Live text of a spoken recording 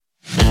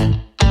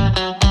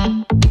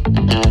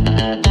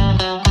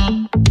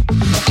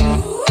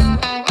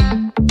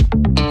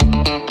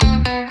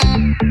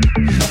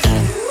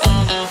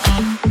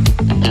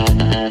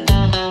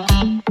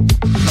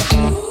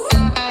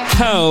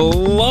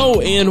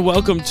and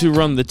welcome to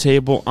Run the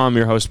Table. I'm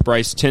your host,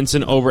 Bryce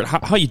Tinson. Over at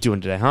how you doing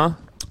today, huh?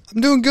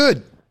 I'm doing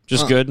good.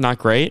 Just good, not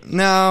great?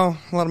 No,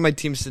 a lot of my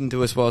teams didn't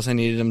do as well as I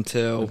needed them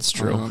to. That's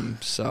true.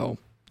 So,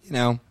 you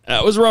know.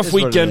 It was a rough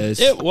weekend.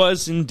 It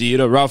was indeed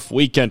a rough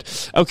weekend.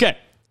 Okay,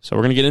 so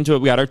we're going to get into it.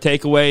 We got our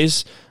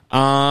takeaways.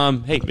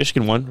 Hey,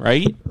 Michigan won,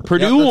 right?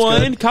 Purdue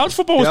won. Good. College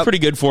football was pretty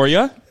good for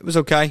you. It was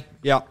okay.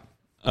 Yeah.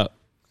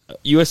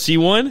 USC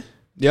won?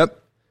 Yep.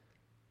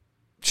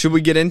 Should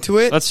we get into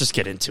it? Let's just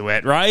get into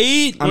it,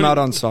 right? I'm out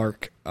on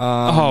Sark.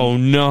 Oh,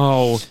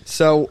 no.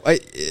 So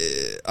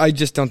I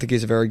just don't think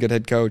he's a very good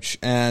head coach.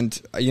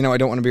 And, you know, I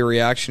don't want to be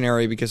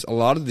reactionary because a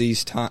lot of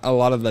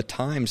the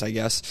times, I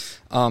guess,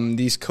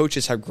 these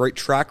coaches have great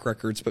track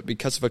records, but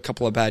because of a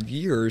couple of bad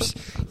years,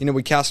 you know,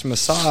 we cast them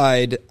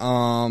aside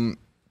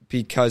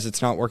because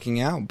it's not working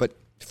out. But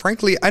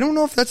frankly, I don't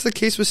know if that's the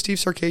case with Steve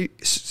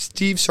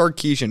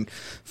Sarkisian.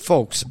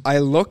 Folks, I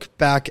look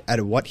back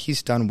at what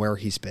he's done, where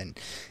he's been.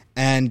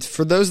 And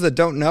for those that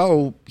don't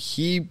know,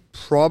 him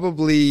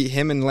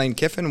and Lane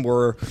Kiffin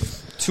were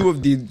two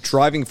of the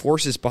driving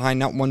forces behind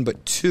not one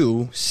but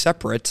two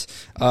separate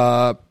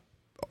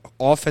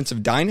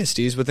offensive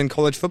dynasties within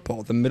college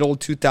football. The middle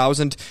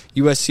 2000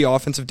 USC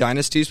offensive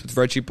dynasties with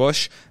Reggie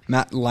Bush,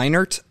 Matt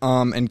Leinart,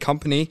 and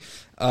company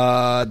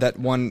that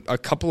won a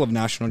couple of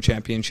national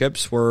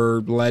championships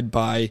were led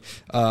by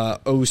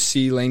OC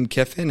Lane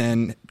Kiffin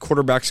and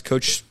quarterbacks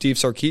coach Steve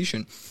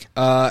Sarkisian.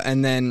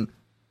 And then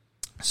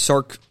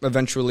Sark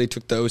eventually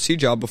took the OC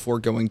job before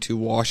going to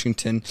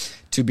Washington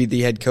to be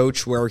the head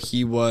coach, where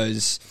he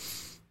was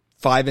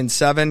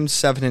 5-7,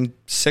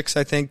 7-6,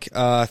 I think,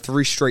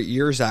 3 straight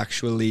years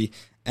actually,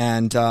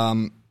 and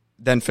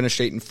then finished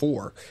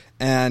 8-4.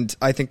 And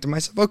I think to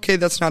myself, okay,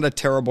 that's not a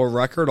terrible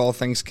record, all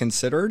things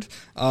considered.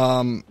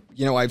 You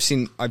know, I've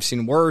seen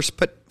worse,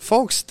 but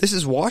folks, this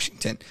is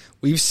Washington.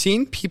 We've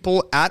seen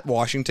people at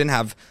Washington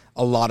have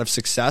a lot of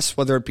success,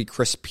 whether it be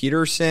Chris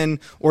Peterson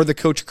or the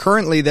coach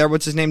currently there,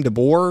 what's his name,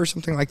 DeBoer or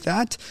something like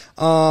that.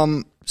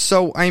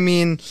 So, I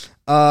mean...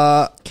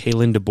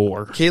 Kalen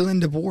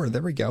DeBoer,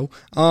 there we go.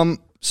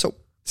 So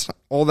it's not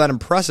all that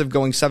impressive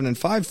going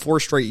 7-5, 4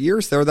 straight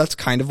years there. That's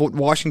kind of what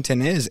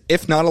Washington is,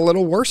 if not a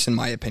little worse, in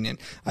my opinion.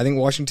 I think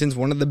Washington's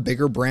one of the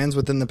bigger brands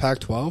within the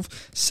Pac-12.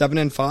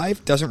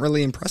 7-5 doesn't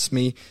really impress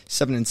me.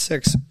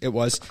 7-6, it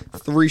was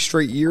 3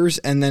 straight years,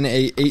 and then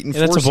a 8-4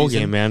 that's a bowl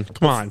season game, man.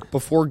 Come on.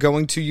 Before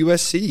going to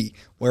USC,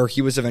 where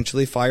he was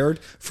eventually fired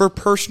for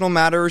personal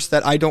matters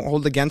that I don't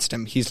hold against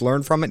him. He's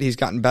learned from it. He's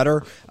gotten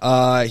better.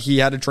 He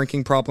had a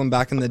drinking problem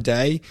back in the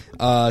day,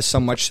 so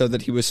much so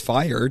that he was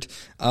fired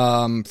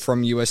from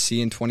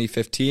USC in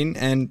 2015.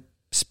 And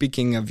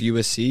speaking of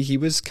USC, he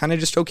was kind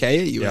of just okay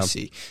at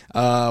USC.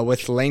 Yeah.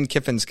 With Lane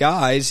Kiffin's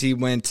guys, he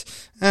went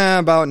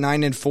about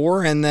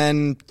 9-4 and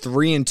then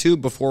 3-2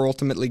 before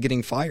ultimately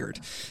getting fired.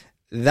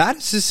 That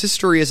is his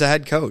history as a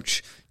head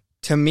coach.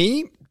 To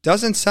me,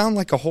 doesn't sound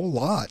like a whole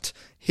lot.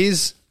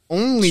 His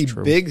only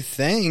big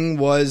thing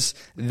was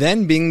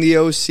then being the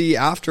OC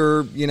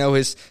after, you know,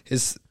 his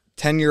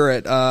tenure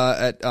at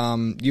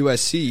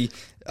USC.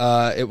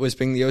 It was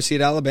being the OC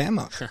at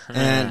Alabama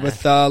and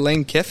with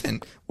Lane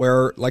Kiffin,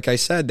 where, like I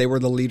said, they were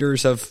the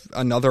leaders of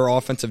another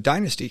offensive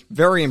dynasty.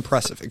 Very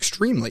impressive,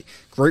 extremely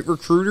great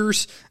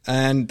recruiters,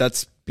 and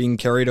that's being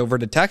carried over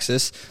to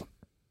Texas.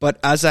 But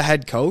as a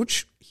head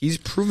coach, he's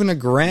proven a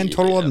grand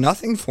total of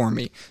nothing for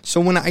me. So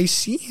when I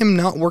see him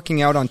not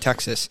working out on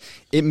Texas,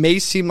 it may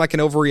seem like an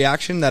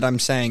overreaction that I'm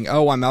saying,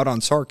 oh, I'm out on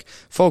Sark.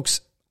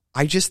 Folks,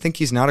 I just think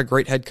he's not a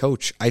great head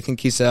coach. I think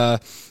he's a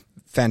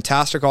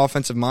fantastic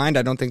offensive mind.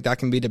 I don't think that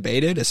can be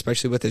debated,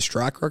 especially with his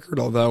track record,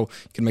 although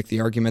you can make the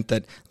argument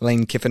that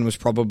Lane Kiffin was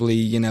probably,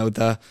 you know,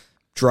 the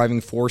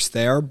driving force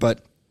there,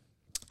 but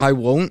I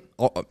won't.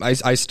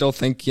 I still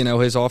think, you know,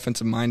 his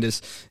offensive mind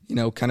is, you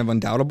know, kind of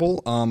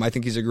undoubtable. I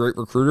think he's a great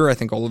recruiter. I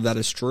think all of that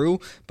is true.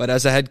 But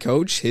as a head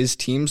coach, his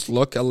teams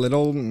look a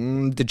little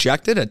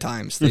dejected at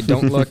times. They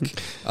don't look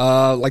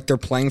like they're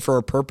playing for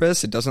a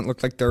purpose. It doesn't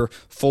look like they're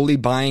fully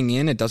buying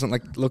in. It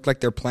doesn't look like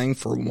they're playing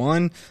for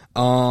one.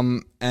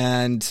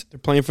 And they're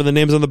playing for the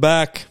names on the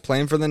back.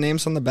 Playing for the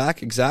names on the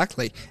back,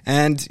 exactly.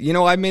 And, you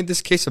know, I've made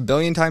this case a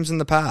billion times in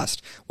the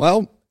past.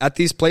 Well, at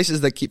these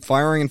places that keep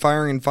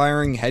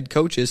firing head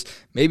coaches,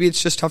 maybe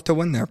it's just tough to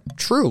win there.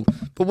 True.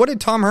 But what did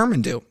Tom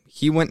Herman do?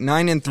 He went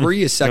 9-3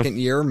 his second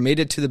year, made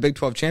it to the Big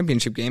 12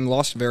 championship game,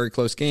 lost a very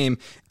close game,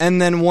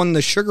 and then won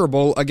the Sugar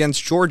Bowl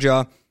against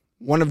Georgia,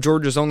 one of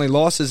Georgia's only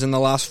losses in the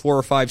last 4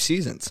 or 5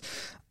 seasons.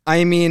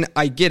 I mean,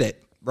 I get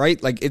it,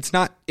 right? Like, it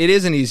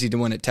isn't easy to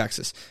win at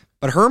Texas.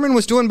 But Herman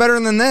was doing better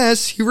than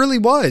this. He really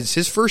was.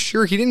 His first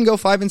year, he didn't go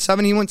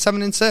 5-7. He went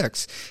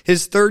 7-6.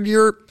 His third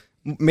year,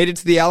 made it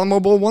to the Alamo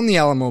Bowl, won the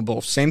Alamo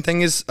Bowl. Same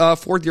thing as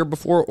fourth year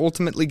before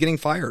ultimately getting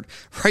fired.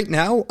 Right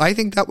now, I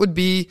think that would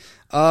be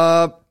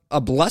a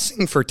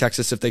blessing for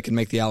Texas if they could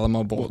make the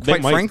Alamo Bowl. Well,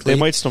 frankly, they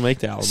might still make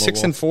the Alamo Bowl.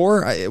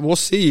 6-4, we'll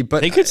see.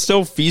 But they could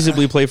still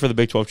feasibly play for the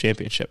Big 12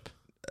 championship.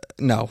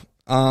 No.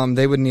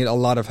 They would need a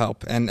lot of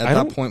help, and at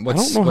that point, I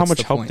don't know how much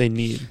the help point? they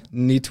need.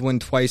 Need to win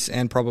twice,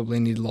 and probably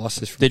need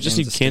losses. From They just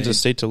need Kansas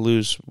State to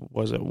lose.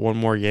 Was it one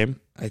more game?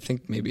 I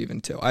think maybe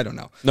even 2. I don't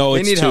know. No,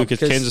 they it's need 2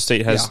 because Kansas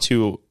State has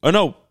 2. Oh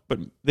no, but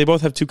they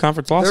both have 2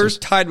 conference losses. They're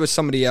tied with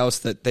somebody else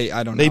that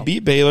I don't know. They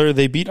beat Baylor.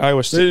 They beat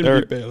Iowa State. They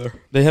didn't beat Baylor.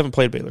 They haven't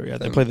played Baylor yet.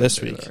 They played this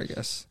Baylor, week, I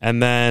guess.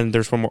 And then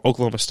there's one more,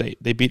 Oklahoma State.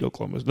 They beat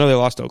Oklahoma. No, they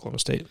lost to Oklahoma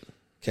State.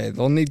 Okay,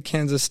 they'll need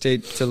Kansas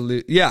State to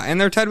lose. Yeah, and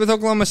they're tied with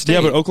Oklahoma State.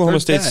 Yeah, but Oklahoma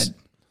They're State's dead.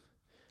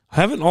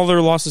 haven't all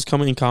their losses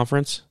come in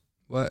conference?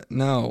 What?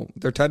 No,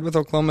 they're tied with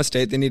Oklahoma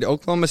State. They need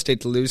Oklahoma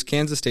State to lose,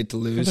 Kansas State to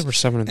lose. They were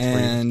 7-3.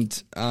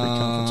 And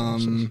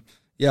conference losses.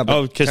 yeah,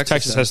 but because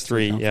Texas has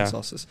 3. Yeah,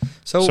 losses.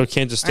 So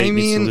Kansas State. I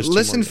mean, needs to lose 2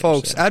 listen, more games,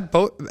 folks.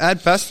 yeah.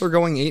 At best, they're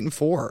going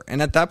 8-4,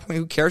 and at that point,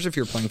 who cares if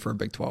you're playing for a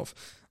Big 12?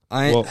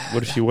 Well,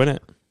 what if you win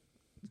it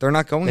They're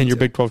not going. and you're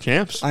to. Big 12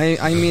 champs?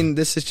 I mean,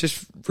 this is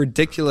just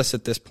ridiculous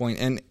at this point,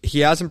 and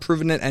he hasn't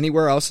proven it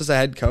anywhere else as a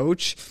head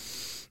coach.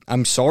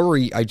 I'm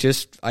sorry.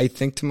 I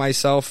think to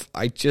myself,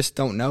 I just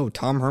don't know.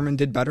 Tom Herman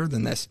did better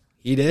than this.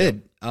 He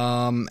did.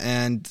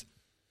 And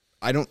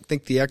I don't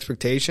think the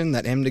expectation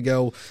that him to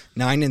go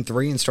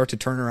 9-3 and start to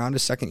turn around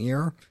his second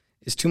year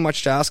is too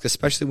much to ask,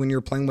 especially when you're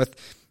playing with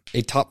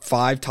a top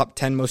 5, top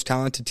 10 most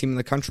talented team in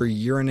the country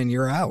year in and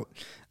year out.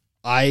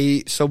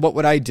 So what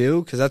would I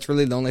do? Because that's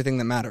really the only thing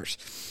that matters.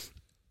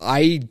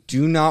 I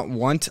do not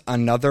want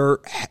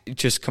another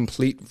just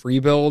complete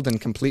rebuild and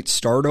complete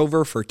start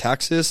over for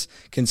Texas,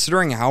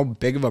 considering how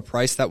big of a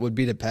price that would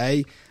be to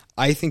pay.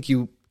 I think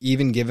you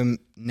even give him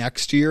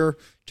next year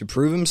to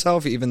prove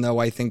himself, even though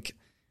I think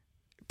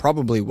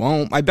probably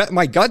won't. I bet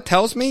my gut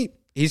tells me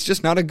he's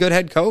just not a good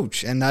head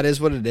coach, and that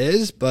is what it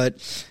is. But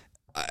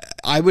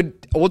I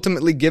would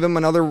ultimately give him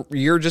another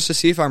year just to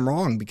see if I'm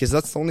wrong, because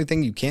that's the only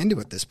thing you can do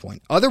at this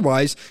point.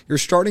 Otherwise, you're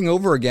starting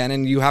over again,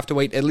 and you have to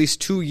wait at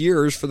least 2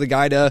 years for the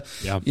guy to,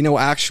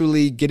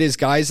 actually get his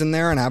guys in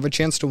there and have a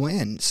chance to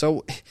win.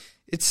 So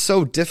it's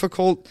so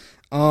difficult.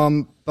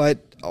 But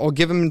I'll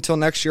give him until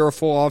next year, a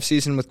full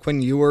offseason with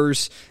Quinn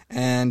Ewers,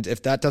 and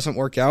if that doesn't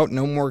work out,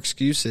 no more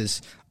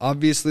excuses.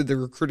 Obviously, the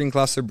recruiting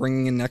class they're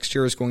bringing in next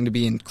year is going to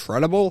be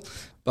incredible,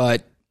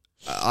 but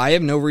I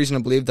have no reason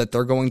to believe that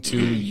they're going to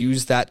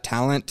use that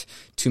talent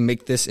to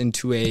make this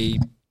into a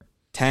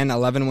 10,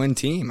 11 win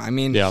team. I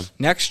mean,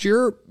 next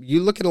year,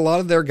 you look at a lot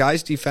of their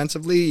guys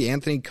defensively,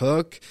 Anthony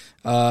Cook,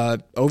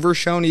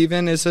 Overshown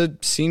even is a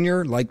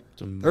senior. Like,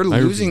 they're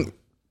losing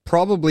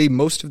probably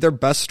most of their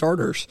best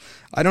starters.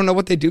 I don't know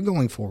what they do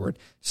going forward.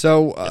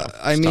 So,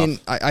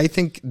 I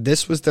think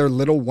this was their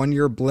little 1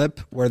 year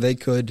blip where they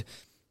could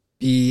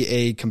be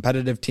a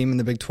competitive team in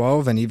the Big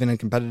 12 and even a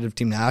competitive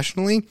team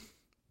nationally.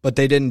 But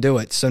they didn't do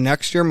it. So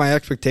next year, my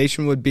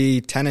expectation would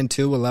be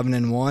 10-2,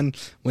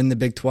 11-1, win the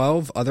Big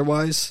 12.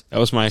 Otherwise, that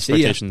was my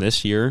expectation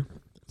this year.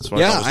 That's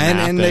what I thought was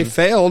gonna and they happen.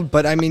 failed.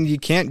 But I mean, you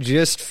can't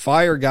just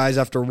fire guys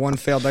after one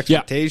failed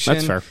expectation.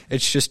 That's fair.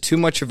 It's just too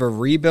much of a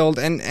rebuild,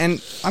 and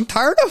I'm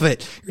tired of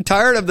it. You're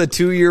tired of the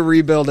 2-year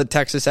rebuild at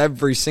Texas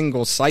every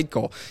single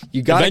cycle.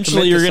 You got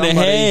eventually you're gonna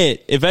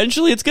hit.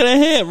 Eventually, it's gonna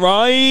hit,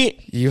 right?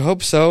 You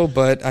hope so,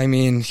 but I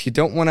mean, you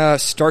don't want to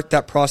start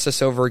that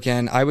process over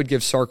again. I would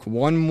give Sark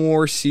one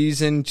more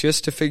season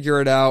just to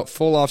figure it out.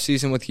 Full off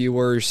season with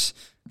Ewers,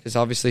 because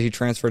obviously he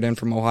transferred in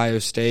from Ohio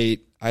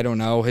State. I don't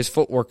know. His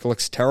footwork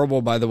looks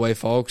terrible, by the way,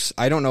 folks.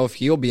 I don't know if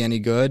he'll be any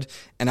good.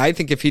 And I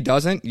think if he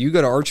doesn't, you go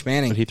to Arch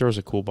Manning. But he throws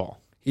a cool ball.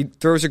 He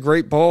throws a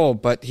great ball,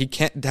 but he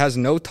has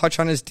no touch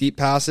on his deep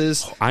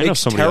passes. I know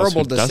somebody else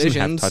who doesn't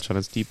have touch on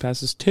his deep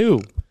passes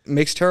too.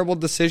 Makes terrible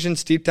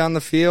decisions deep down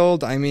the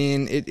field. I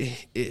mean,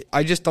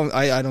 I just don't.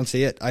 I don't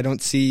see it. I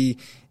don't see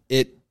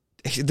it.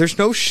 There's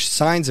no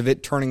signs of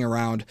it turning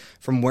around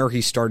from where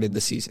he started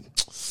the season.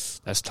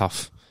 That's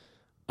tough.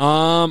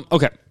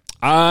 Okay,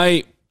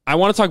 I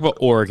want to talk about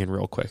Oregon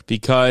real quick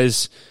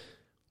because,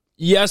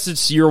 yes,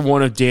 it's year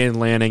one of Dan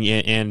Lanning,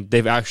 and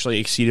they've actually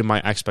exceeded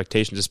my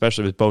expectations,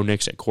 especially with Bo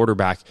Nix at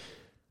quarterback.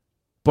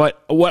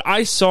 But what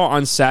I saw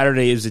on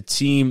Saturday is a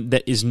team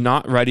that is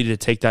not ready to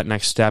take that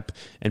next step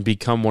and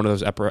become one of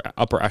those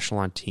upper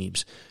echelon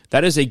teams.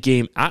 That is a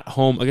game at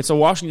home against a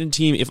Washington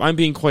team. If I'm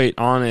being quite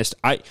honest,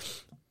 I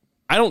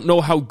don't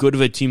know how good of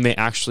a team they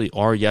actually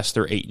are. Yes,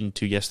 they're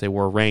 8-2. Yes, they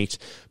were ranked.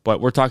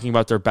 But we're talking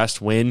about their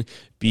best win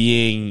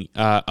being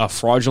a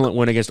fraudulent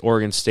win against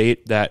Oregon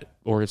State that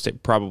Oregon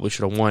State probably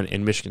should have won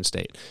in Michigan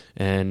State.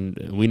 And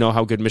we know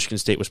how good Michigan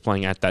State was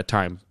playing at that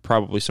time.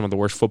 Probably some of the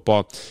worst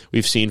football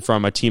we've seen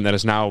from a team that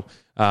is now,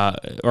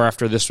 or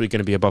after this week, going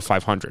to be above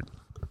 500.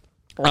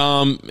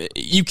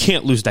 You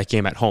can't lose that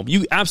game at home.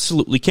 You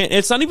absolutely can't.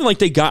 It's not even like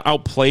they got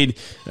outplayed.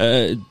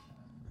 Weird.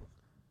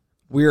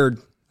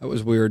 That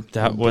was weird.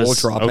 That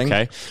was dropping.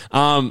 Okay.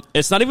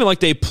 It's not even like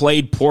they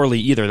played poorly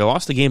either. They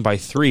lost the game by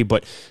 3,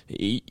 but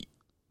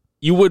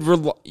you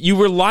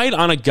relied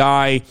on a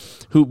guy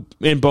who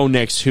in Bo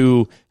Nix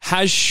who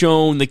has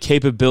shown the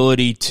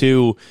capability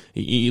to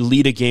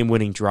lead a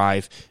game-winning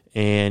drive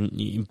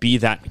and be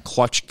that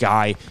clutch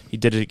guy. He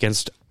did it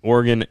against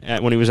Oregon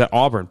when he was at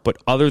Auburn. But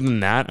other than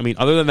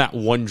that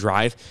one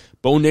drive,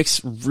 Bo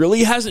Nix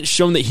really hasn't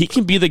shown that he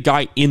can be the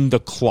guy in the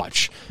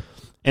clutch.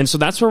 And so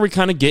that's where we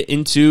kind of get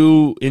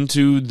into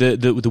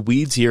the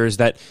weeds here, is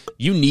that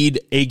you need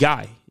a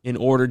guy in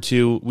order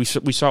to, we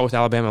saw it with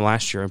Alabama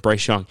last year and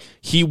Bryce Young.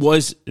 He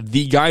was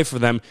the guy for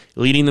them,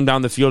 leading them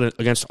down the field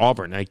against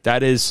Auburn. Like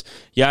that is,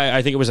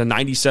 I think it was a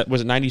 97,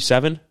 was it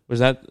 97?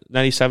 Was that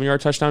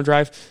 97-yard touchdown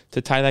drive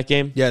to tie that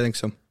game? Yeah, I think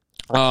so.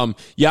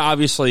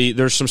 Obviously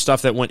there's some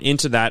stuff that went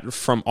into that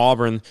from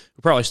Auburn.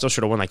 We probably still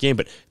should have won that game,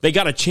 but they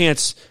got a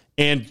chance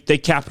and they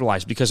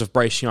capitalized because of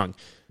Bryce Young.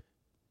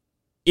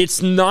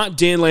 It's not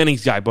Dan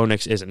Lanning's guy. Bo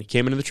Nix isn't. He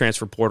came into the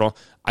transfer portal.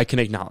 I can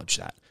acknowledge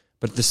that.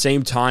 But at the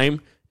same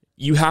time,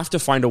 you have to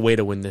find a way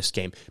to win this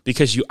game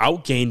because you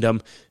outgained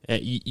them.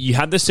 You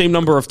had the same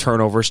number of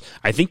turnovers.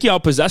 I think you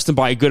outpossessed them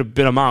by a good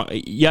bit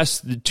amount. Yes,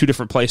 the two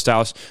different play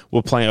styles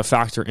will play a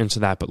factor into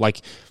that, but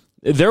like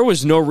there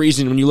was no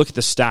reason when you look at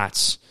the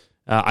stats.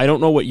 I don't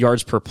know what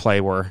yards per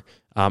play were.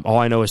 All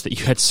I know is that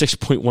you had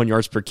 6.1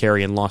 yards per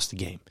carry and lost the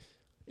game.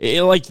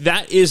 Like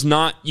that is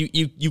not,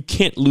 you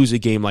can't lose a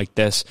game like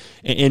this.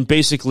 And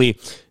basically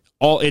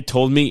all it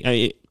told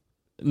me,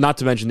 not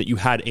to mention that you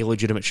had a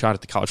legitimate shot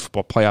at the college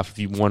football playoff if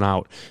you won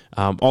out.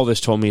 All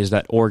this told me is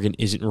that Oregon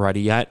isn't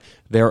ready yet.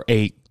 They're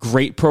a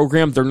great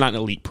program. They're not an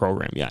elite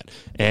program yet.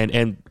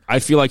 And I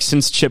feel like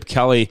since Chip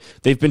Kelly,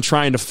 they've been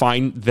trying to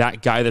find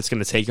that guy that's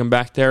going to take them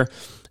back there.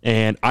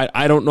 And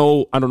I don't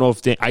know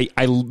if I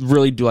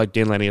really do like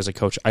Dan Lanning as a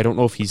coach. I don't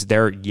know if he's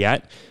there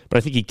yet, but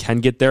I think he can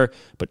get there.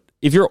 But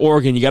if you're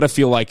Oregon, you got to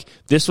feel like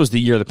this was the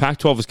year. The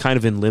Pac-12 was kind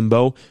of in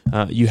limbo.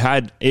 You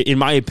had, in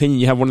my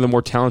opinion, you have one of the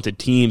more talented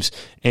teams,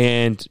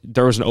 and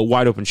there was a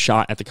wide open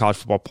shot at the college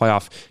football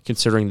playoff,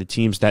 considering the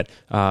teams that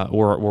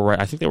were right.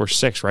 I think they were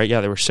 6, right?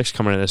 Yeah, there were 6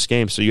 coming into this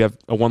game. So you have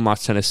a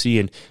one-loss Tennessee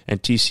and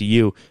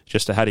TCU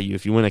just ahead of you.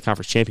 If you win the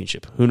conference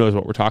championship, who knows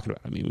what we're talking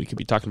about? I mean, we could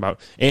be talking about,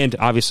 and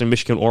obviously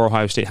Michigan or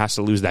Ohio State has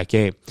to lose that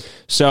game.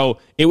 So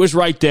it was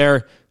right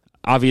there.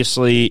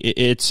 Obviously,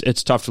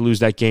 it's tough to lose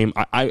that game.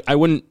 I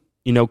wouldn't,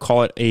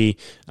 call it a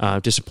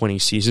disappointing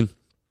season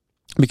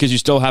because you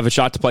still have a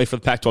shot to play for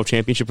the Pac-12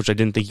 championship, which I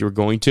didn't think you were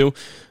going to.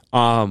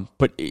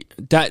 But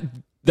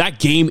that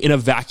game in a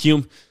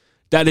vacuum,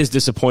 that is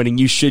disappointing.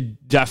 You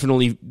should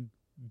definitely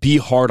be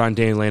hard on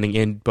Dan Lanning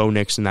and Bo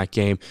Nix in that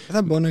game. I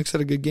thought Bo Nix had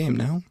a good game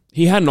now.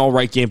 He had an all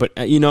right game, but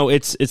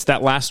it's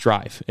that last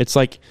drive. It's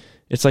like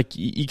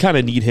you kind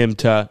of need him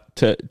to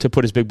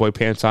put his big boy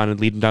pants on and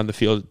lead him down the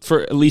field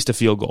for at least a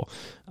field goal.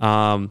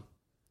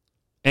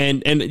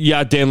 And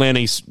Dan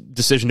Lanning's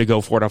decision to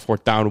go for it on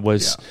 4th down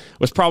was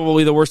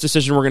probably the worst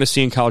decision we're going to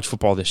see in college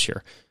football this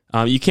year.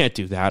 You can't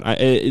do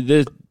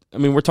that.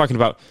 We're talking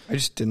about. I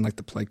just didn't like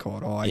the play call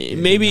at all.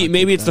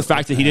 Maybe it's the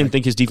fact that he didn't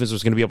think his defense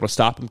was going to be able to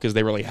stop him because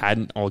they really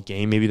hadn't all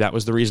game. Maybe that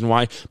was the reason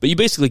why. But you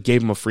basically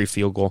gave him a free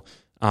field goal.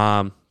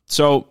 I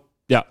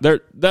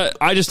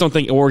just don't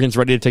think Oregon's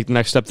ready to take the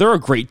next step. They're a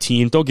great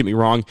team. Don't get me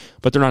wrong,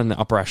 but they're not in the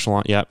upper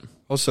echelon yet.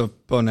 Also, if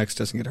Bo Nix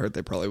doesn't get hurt,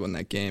 they probably win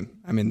that game.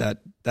 I mean, that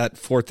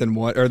 4th and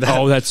 1 or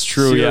that that's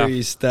true,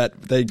 series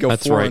that they go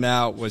that's 4 right. and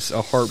out was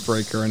a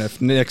heartbreaker. And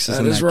if Nix is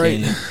in that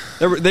right.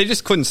 game, they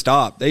just couldn't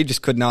stop. They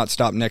just could not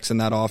stop Nix in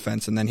that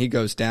offense. And then he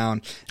goes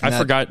down. I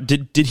forgot.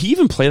 Did he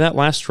even play that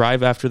last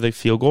drive after the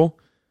field goal?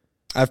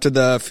 After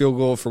the field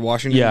goal for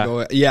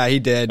Washington? Yeah, he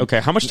did. Okay,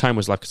 how much time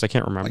was left? Because I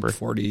can't remember. Like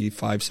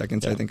 45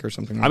 seconds, I think, or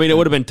something like that. I mean, it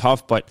would have been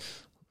tough, but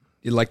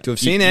you'd like to have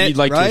seen it. You'd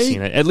like right? to have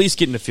seen it. At least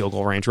get in the field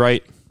goal range,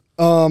 right?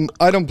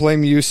 I don't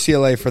blame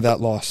UCLA for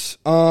that loss.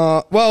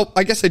 Well,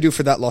 I guess I do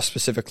for that loss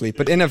specifically,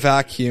 but in a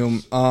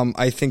vacuum,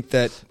 I think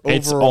that overall,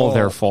 it's all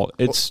their fault.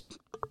 It's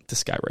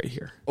this guy right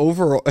here.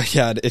 Overall,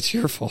 yeah, it's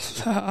your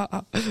fault.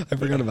 I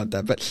forgot about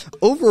that. But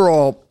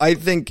overall, I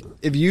think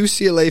if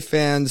UCLA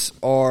fans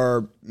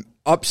are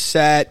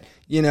upset,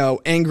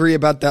 angry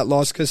about that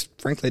loss, because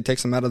frankly, it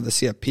takes them out of the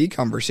CFP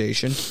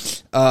conversation,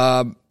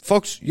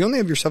 folks, you only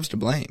have yourselves to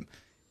blame.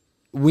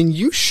 When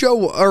you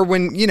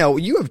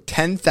you have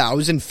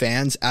 10,000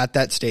 fans at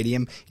that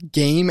stadium,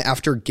 game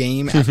after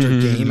game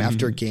after game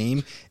after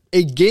game,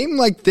 a game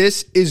like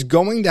this is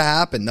going to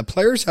happen. The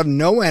players have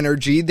no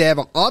energy. They have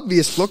an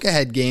obvious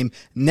look-ahead game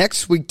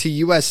next week to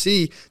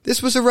USC.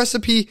 This was a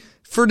recipe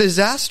for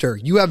disaster.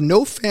 You have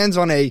no fans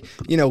on a,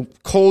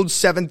 cold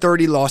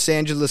 7:30 Los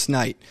Angeles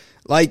night.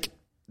 Like,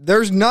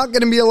 there's not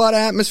going to be a lot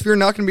of atmosphere,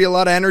 not going to be a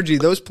lot of energy.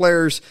 Those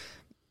players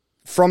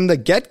from the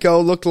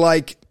get-go looked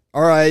like,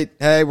 all right,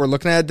 hey, we're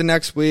looking ahead to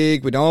next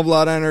week. We don't have a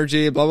lot of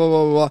energy, blah, blah,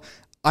 blah, blah.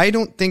 I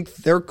don't think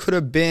there could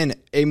have been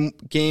a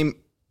game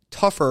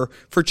tougher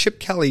for Chip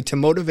Kelly to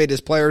motivate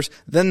his players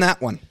than that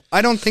one.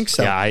 I don't think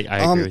so. Yeah, I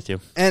agree with you.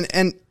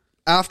 And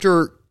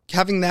after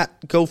having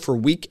that go for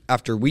week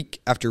after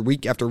week after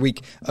week after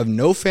week of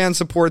no fan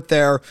support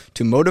there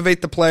to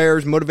motivate the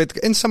players,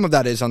 and some of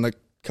that is on the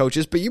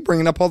coaches, but you bring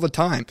it up all the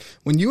time.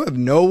 When you have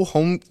no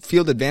home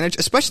field advantage,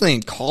 especially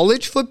in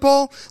college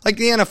football, like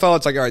the NFL,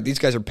 it's like, all right, these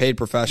guys are paid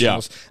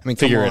professionals. Yeah. I mean,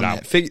 figure it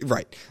out.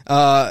 Right.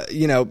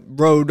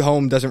 Road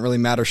home doesn't really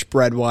matter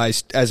spread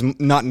wise, as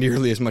not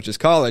nearly as much as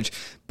college.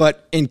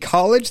 But in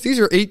college, these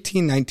are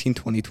 18, 19,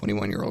 20,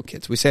 21-year-old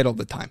kids. We say it all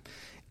the time.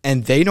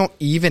 And they don't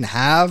even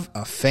have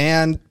a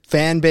fan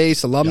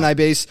base, alumni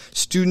base,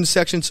 student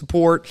section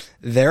support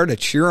there to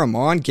cheer them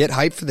on, get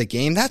hyped for the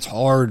game. That's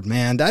hard,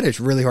 man. That is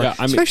really hard,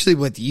 especially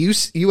with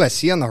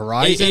USC on the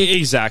horizon.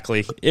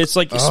 Exactly. It's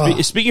like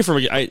speaking from,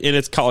 and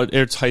it's college,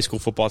 it's high school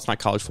football. It's not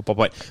college football,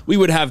 but we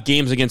would have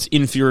games against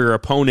inferior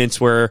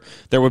opponents where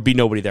there would be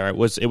nobody there. It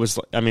was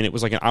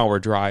like an hour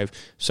drive,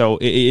 so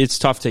it's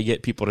tough to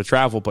get people to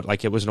travel. But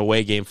like, it was an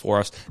away game for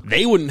us.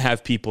 They wouldn't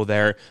have people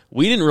there.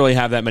 We didn't really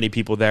have that many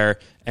people there,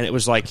 and it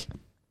was like.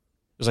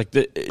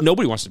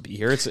 Nobody wants to be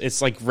here. It's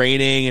like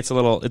raining. It's a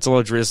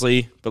little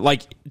drizzly. But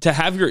like, to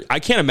have I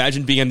can't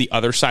imagine being on the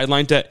other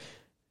sideline to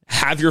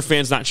have your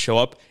fans not show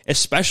up,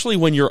 especially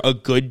when you're a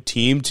good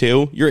team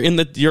too. You're in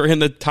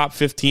the top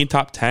 15,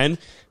 top 10.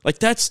 Like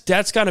that's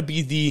got to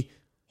be the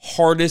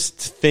hardest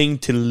thing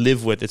to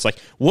live with. It's like,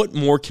 what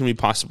more can we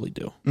possibly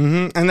do?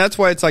 Mm-hmm. And that's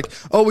why it's like,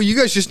 oh well, you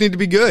guys just need to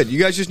be good. You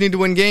guys just need to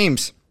win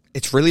games.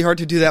 It's really hard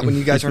to do that when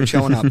you guys aren't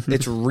showing up.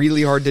 It's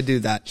really hard to do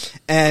that.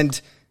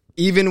 And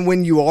even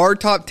when you are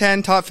top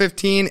 10, top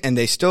 15, and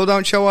they still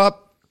don't show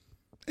up,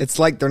 it's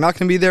like they're not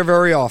going to be there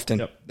very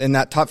often in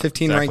that top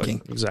 15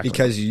 ranking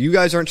because you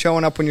guys aren't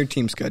showing up when your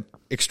team's good.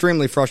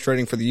 Extremely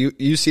frustrating for the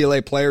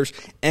UCLA players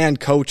and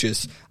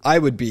coaches. I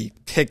would be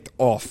ticked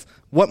off.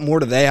 What more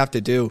do they have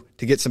to do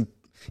to get some?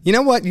 You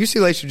know what?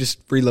 UCLA should just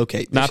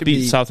relocate. Not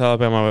beat South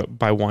Alabama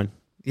by 1.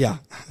 Yeah.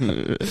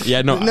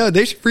 No,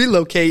 they should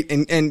relocate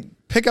and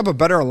pick up a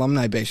better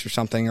alumni base or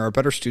something, or a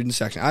better student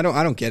section. I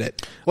don't get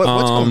it. What's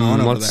going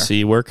on over there? Let's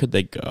see. Where could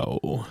they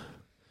go?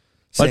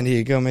 San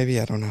Diego, maybe?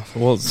 I don't know.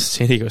 Well,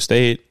 San Diego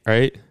State,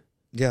 right?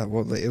 Yeah.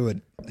 Well, it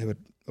would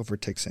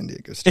overtake San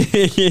Diego State.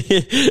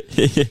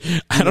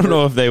 I don't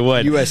know if they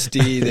would.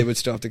 USD, they would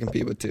still have to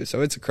compete with too.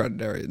 So it's a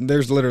crowded area.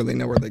 There's literally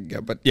nowhere they can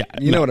go. But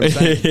you know what I'm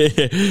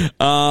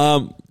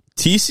saying.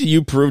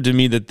 TCU proved to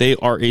me that they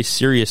are a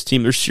serious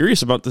team. They're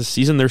serious about the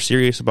season. They're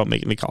serious about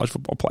making the college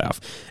football playoff.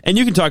 And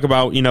you can talk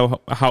about,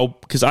 how,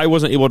 because I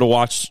wasn't able to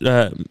watch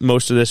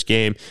most of this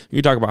game.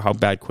 You can talk about how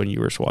bad Quinn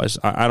Ewers was.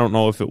 I don't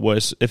know if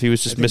he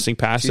was just missing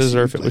passes,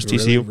 or if it was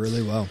TCU.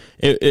 Really well.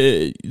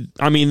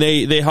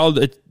 They held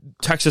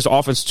Texas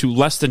offense to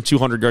less than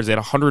 200 yards. They had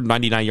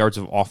 199 yards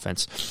of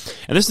offense.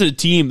 And this is a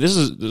team, this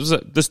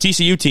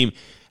TCU team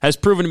has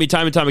proven to me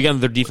time and time again that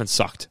their defense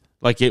sucked.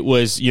 Like, it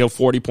was,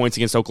 40 points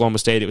against Oklahoma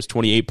State. It was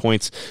 28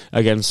 points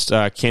against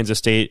Kansas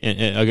State,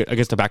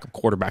 against a backup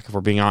quarterback, if we're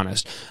being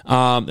honest.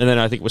 And then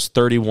I think it was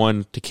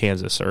 31 to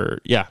Kansas,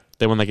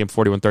 they won that game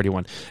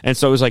 41-31. And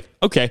so it was like,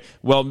 okay,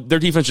 well, their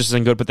defense just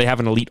isn't good, but they have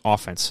an elite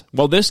offense.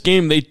 Well, this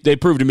game, they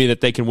proved to me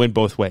that they can win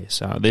both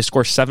ways. They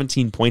score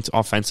 17 points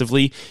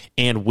offensively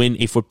and win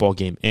a football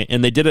game.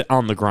 And they did it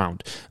on the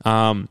ground.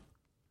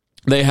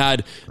 They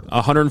had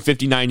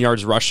 159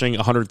 yards rushing,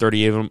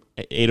 138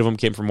 of them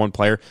came from one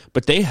player,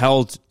 but they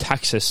held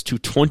Texas to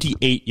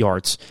 28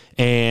 yards.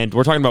 And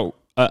we're talking about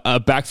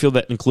a backfield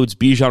that includes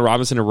Bijan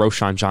Robinson and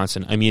Roschon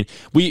Johnson. I mean,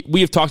 we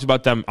have talked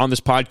about them on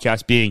this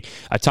podcast being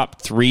a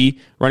top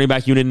 3 running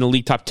back unit in the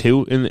league, top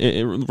 2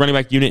 in running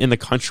back unit in the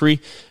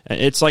country.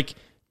 It's like,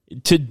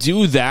 to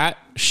do that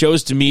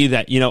shows to me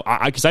that,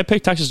 because I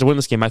picked Texas to win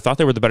this game. I thought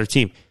they were the better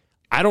team.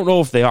 I don't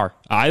know if they are.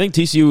 I think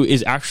TCU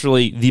is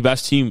actually the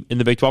best team in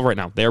the Big 12 right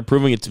now. They are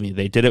proving it to me.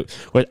 They did it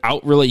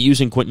without really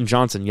using Quentin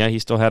Johnson. Yeah, he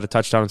still had a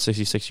touchdown and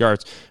 66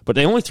 yards, but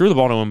they only threw the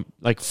ball to him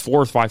like 4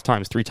 or 5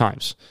 times, 3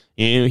 times.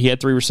 He had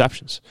 3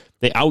 receptions.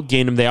 They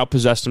outgained him. They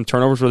outpossessed him.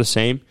 Turnovers were the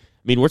same. I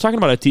mean, we're talking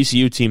about a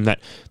TCU team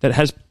that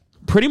has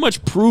pretty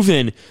much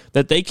proven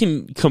that they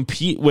can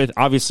compete with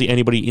obviously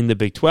anybody in the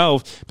Big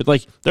 12, but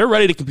like, they're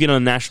ready to compete on a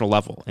national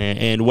level.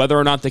 And whether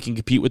or not they can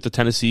compete with the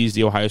Tennessees,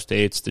 the Ohio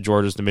States, the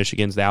Georgias, the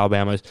Michigans, the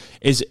Alabamas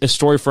is a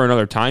story for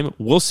another time.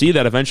 We'll see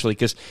that eventually,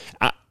 because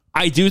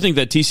I do think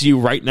that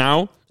TCU right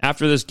now,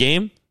 after this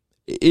game,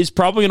 is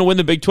probably going to win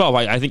the Big 12.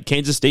 I think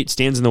Kansas State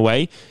stands in the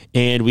way,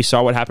 and we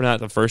saw what happened at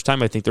the first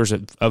time. I think there's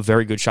a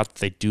very good shot that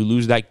they do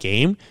lose that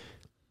game.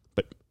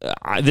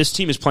 This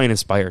team is playing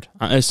inspired.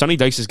 Sonny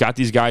Dykes has got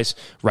these guys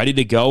ready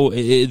to go.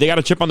 They got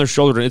a chip on their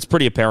shoulder, and it's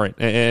pretty apparent.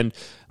 And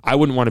I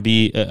wouldn't want to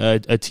be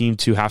a team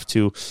to have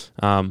to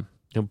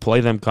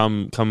play them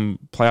come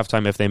playoff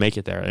time if they make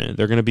it there.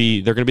 They're going to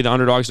be the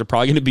underdogs. They're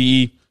probably going to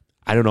be,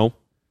 I don't know,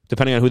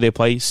 depending on who they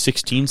play,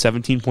 16,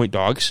 17-point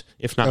dogs,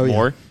 if not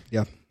more.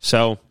 Yeah.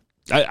 So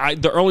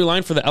the early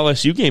line for the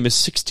LSU game is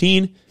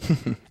 16.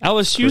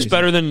 LSU's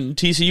better than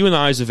TCU in the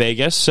eyes of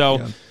Vegas.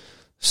 So.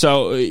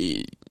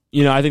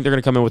 I think they're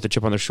going to come in with a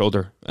chip on their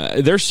shoulder.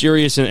 They're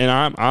serious, and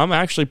I'm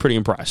actually pretty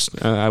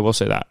impressed. I will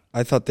say that.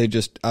 I thought they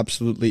just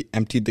absolutely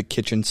emptied the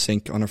kitchen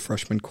sink on a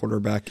freshman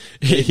quarterback.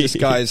 They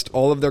disguised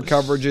all of their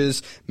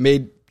coverages,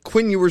 made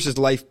Quinn Ewers'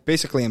 life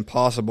basically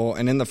impossible,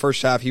 and in the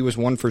first half, he was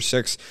 1 for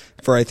 6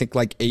 for, I think,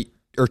 like 8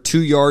 or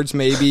 2 yards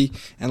maybe,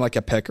 and like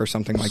a pick or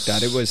something like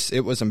that.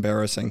 It was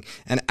embarrassing.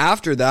 And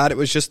after that, it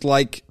was just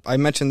like, I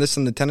mentioned this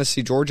in the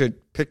Tennessee-Georgia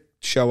pick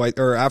show,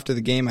 or after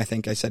the game, I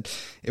think I said,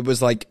 it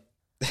was like,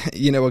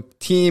 a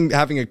team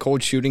having a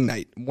cold shooting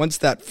night. Once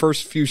that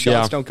first few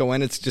shots don't go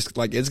in, it's just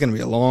like, it's going to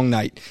be a long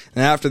night.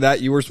 And after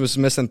that, Ewers was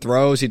missing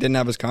throws. He didn't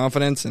have his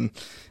confidence, and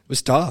it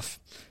was tough.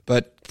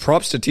 But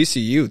props to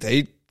TCU.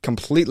 They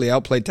completely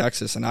outplayed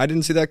Texas, and I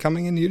didn't see that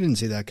coming, and you didn't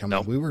see that coming.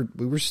 No.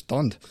 We were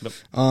stunned.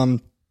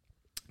 Nope.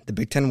 The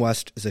Big Ten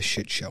West is a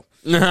shit show.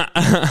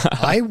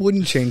 I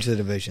wouldn't change the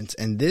divisions,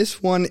 and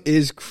this one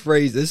is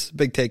crazy. This is a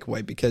big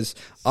takeaway because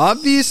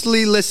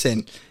obviously,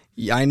 listen,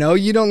 I know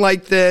you don't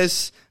like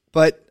this,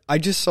 but I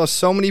just saw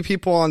so many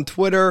people on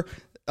Twitter,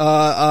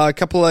 a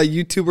couple of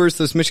YouTubers,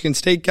 those Michigan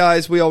State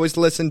guys we always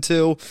listen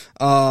to,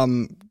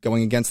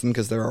 going against them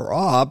because they're our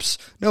ops.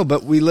 No,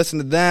 but we listen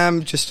to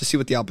them just to see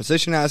what the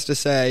opposition has to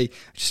say.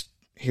 I just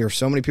hear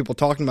so many people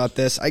talking about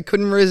this. I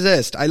couldn't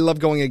resist. I love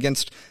going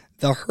against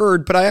the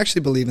herd, but I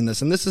actually believe in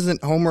this. And this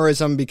isn't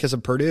homerism because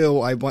of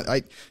Purdue.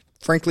 I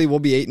frankly, we'll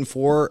be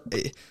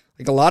 8-4.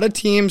 Like a lot of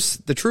teams,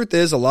 the truth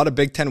is a lot of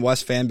Big Ten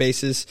West fan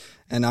bases,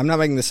 and I'm not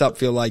making this up,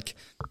 feel like,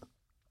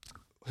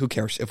 who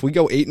cares? If we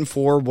go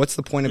 8-4, what's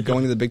the point of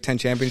going to the Big Ten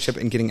championship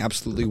and getting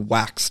absolutely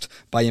waxed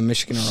by a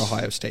Michigan or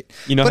Ohio State?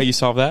 You know how you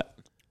solve that?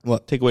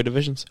 What? Take away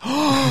divisions.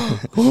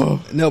 No,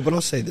 but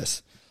I'll say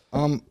this.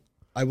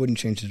 I wouldn't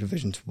change the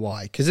divisions.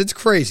 Why? Because it's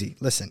crazy.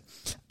 Listen,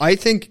 I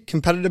think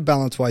competitive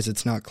balance-wise,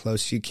 it's not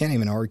close. You can't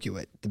even argue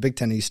it. The Big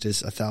Ten East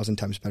is 1,000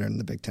 times better than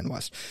the Big Ten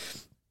West.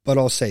 But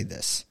I'll say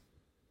this.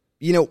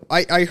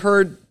 I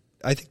heard,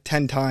 I think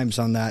 10 times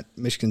on that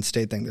Michigan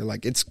State thing. They're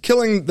like, it's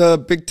killing the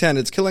Big Ten.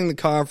 It's killing the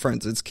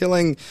conference. It's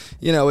killing,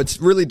 it's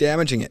really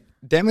damaging it.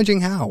 Damaging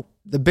how?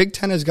 The Big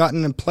Ten has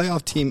gotten a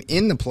playoff team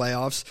in the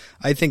playoffs,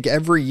 I think,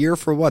 every year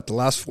for the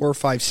last 4 or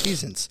 5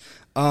 seasons.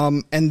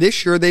 And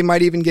this year they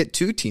might even get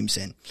 2 teams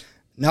in.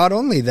 Not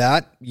only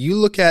that, you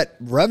look at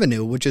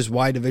revenue, which is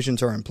why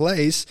divisions are in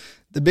place.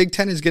 The Big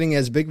Ten is getting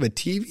as big of a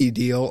TV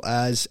deal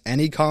as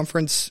any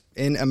conference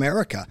in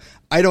America.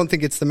 I don't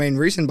think it's the main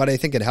reason, but I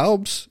think it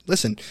helps.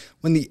 Listen,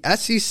 when the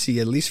SEC,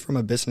 at least from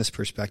a business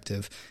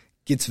perspective,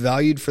 gets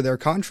valued for their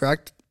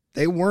contract,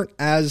 they weren't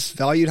as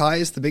valued high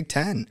as the Big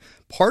Ten.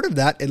 Part of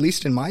that, at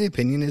least in my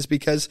opinion, is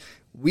because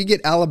we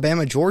get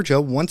Alabama, Georgia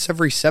once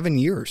every 7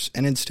 years,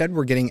 and instead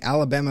we're getting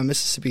Alabama,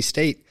 Mississippi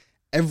State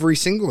every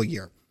single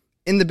year.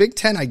 In the Big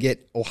Ten, I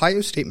get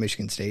Ohio State,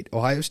 Michigan State,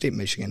 Ohio State,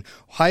 Michigan,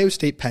 Ohio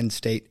State, Penn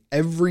State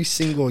every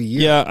single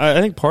year. Yeah, I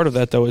think part of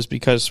that, though, is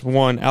because,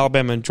 1,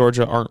 Alabama and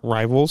Georgia aren't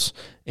rivals,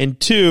 and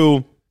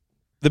 2,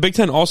 the Big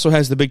Ten also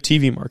has the big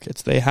TV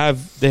markets. They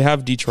have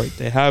Detroit,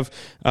 they have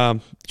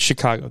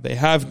Chicago, they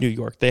have New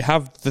York, they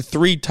have the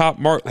 3 top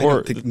I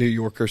don't think New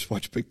Yorkers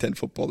watch Big Ten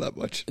football that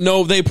much.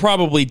 No, they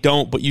probably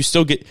don't, but you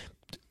still get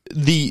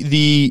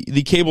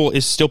the cable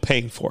is still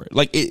paying for it.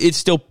 Like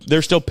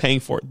they're still paying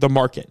for it. The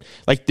market,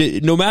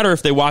 no matter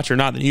if they watch or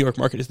not, the New York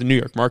market is the New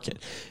York market.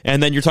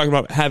 And then you're talking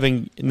about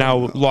having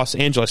now Los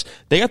Angeles.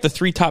 They got the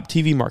 3 top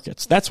TV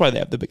markets. That's why they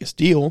have the biggest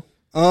deal.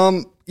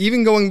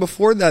 Even going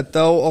before that,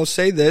 though, I'll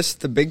say this.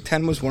 The Big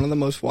Ten was one of the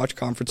most watched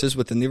conferences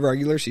within the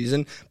regular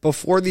season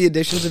before the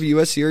additions of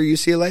USC or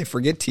UCLA.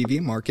 Forget TV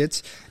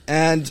markets.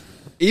 And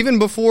even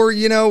before,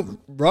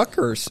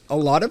 Rutgers, a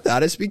lot of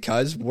that is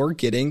because we're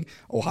getting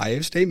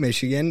Ohio State,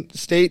 Michigan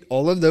State,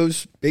 all of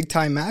those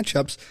big-time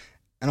matchups.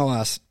 And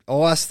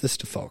I'll ask this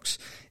to folks.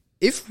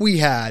 If we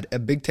had a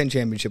Big Ten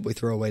championship, we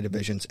throw away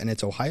divisions, and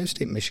it's Ohio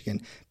State,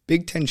 Michigan,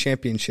 Big Ten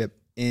championship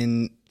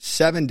in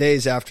 7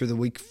 days after the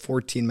Week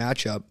 14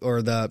 matchup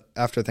or the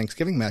after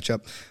Thanksgiving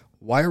matchup,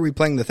 why are we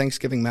playing the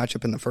Thanksgiving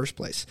matchup in the first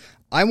place?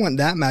 I want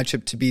that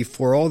matchup to be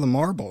for all the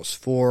marbles,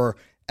 for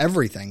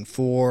everything,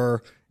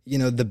 for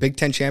the Big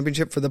Ten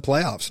championship for the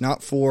playoffs,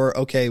 not for,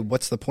 okay,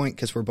 what's the point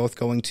because we're both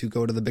going to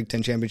go to the Big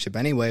Ten championship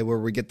anyway where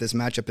we get this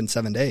matchup in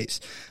 7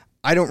 days.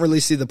 I don't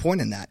really see the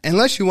point in that.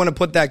 Unless you want to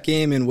put that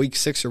game in Week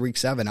 6 or Week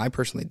 7. I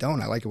personally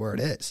don't. I like it where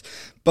it is.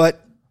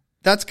 But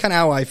that's kind of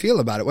how I feel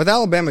about it. With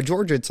Alabama,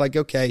 Georgia, it's like,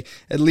 okay,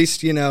 at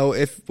least,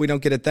 if we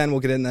don't get it then, we'll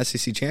get it in the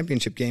SEC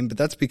championship game. But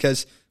that's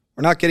because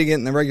we're not getting it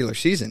in the regular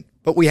season.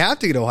 But we have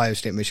to get Ohio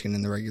State, Michigan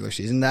in the regular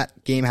season.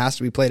 That game has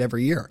to be played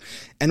every year.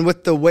 And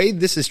with the way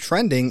this is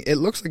trending, it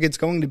looks like it's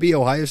going to be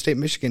Ohio State,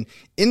 Michigan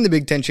in the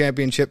Big Ten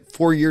championship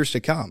for years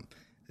to come.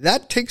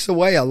 That takes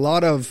away a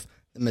lot of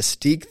the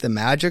mystique, the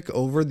magic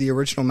over the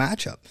original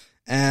matchup.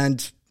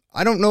 And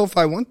I don't know if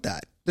I want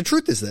that. The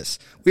truth is this.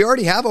 We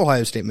already have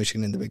Ohio State,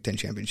 Michigan in the Big Ten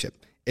championship.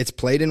 It's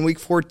played in Week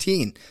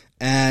 14.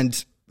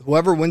 And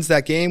whoever wins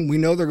that game, we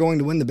know they're going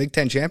to win the Big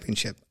Ten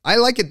championship. I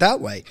like it that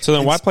way. So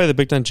then why play the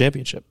Big Ten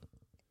championship?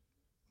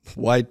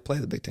 Why play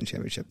the Big Ten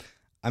championship?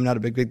 I'm not a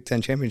big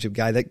Ten championship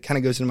guy. That kind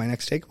of goes into my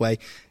next takeaway.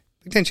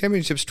 Big Ten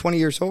championship's 20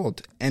 years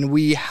old, and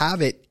we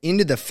have it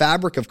into the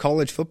fabric of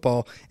college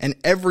football, and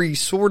every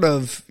sort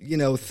of,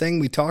 thing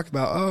we talk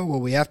about, oh, well,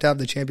 we have to have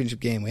the championship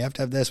game. We have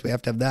to have this. We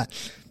have to have that.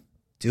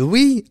 Do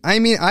we? I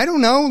mean, I don't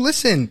know.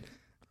 Listen.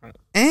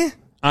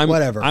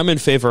 whatever. I'm in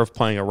favor of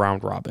playing a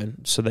round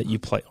robin so that you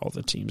play all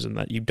the teams and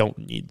that you don't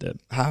need the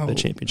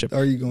championship.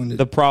 Are you going to?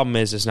 The problem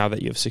is now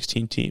that you have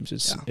 16 teams,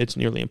 it's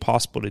nearly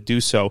impossible to do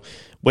so,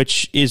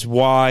 which is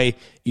why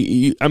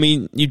you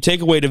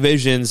take away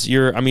divisions.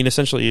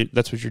 Essentially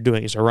that's what you're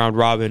doing is a round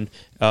robin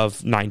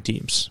of 9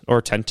 teams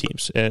or 10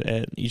 teams,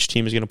 and each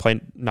team is going to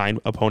play 9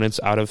 opponents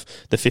out of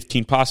the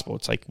 15 possible.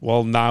 It's like,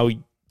 well, now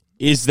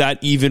is that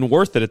even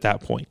worth it at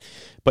that point?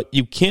 But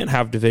you can't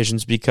have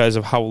divisions because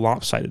of how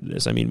lopsided it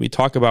is. I mean, we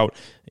talk about,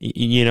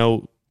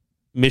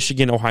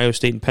 Michigan, Ohio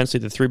State, and Penn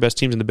State, the 3 best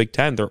teams in the Big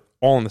Ten. They're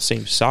all on the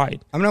same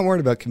side. I'm not worried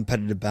about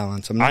competitive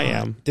balance. I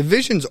am.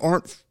 Divisions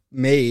aren't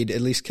made. At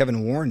least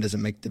Kevin Warren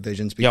doesn't make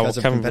divisions because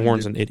of Kevin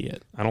Warren's an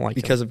idiot. I don't like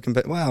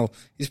him.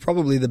 He's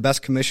probably the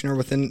best commissioner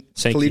within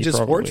collegiate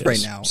sports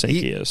right now.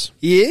 Sankey is.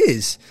 He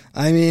is.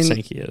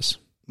 Sankey is.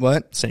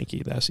 What?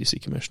 Sankey, the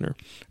SEC commissioner.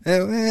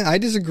 I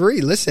disagree.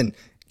 Listen.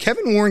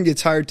 Kevin Warren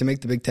gets hired to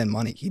make the Big Ten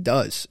money. He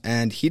does.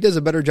 And he does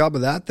a better job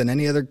of that than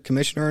any other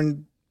commissioner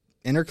in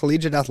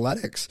intercollegiate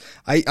athletics.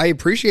 I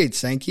appreciate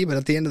Sankey, but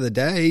at the end of the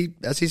day,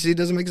 SEC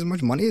doesn't make as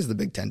much money as the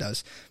Big Ten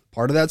does.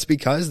 Part of that's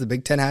because the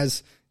Big Ten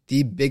has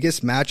the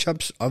biggest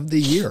matchups of the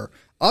year.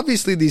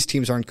 Obviously, these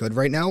teams aren't good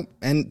right now,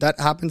 and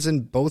that happens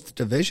in both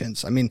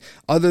divisions. I mean,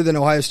 other than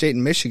Ohio State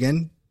and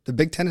Michigan, the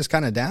Big Ten is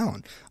kind of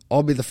down.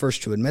 I'll be the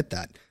first to admit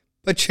that.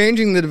 But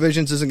changing the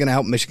divisions isn't going to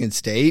help Michigan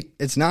State.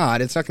 It's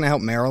not. It's not going to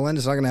help Maryland.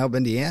 It's not going to help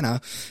Indiana.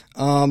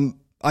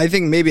 I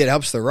think maybe it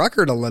helps the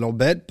record a little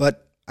bit,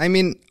 but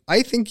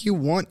I think you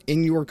want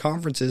in your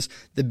conferences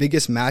the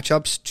biggest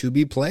matchups to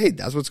be played.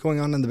 That's what's going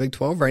on in the Big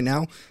 12 right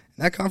now. And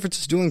that conference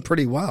is doing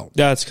pretty well.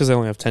 Yeah, it's because they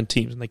only have 10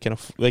 teams, and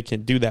they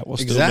can do that while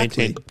still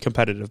maintain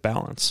competitive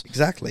balance.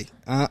 Exactly.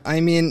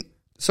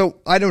 So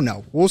I don't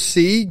know. We'll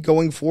see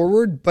going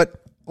forward,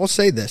 but I'll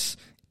say this.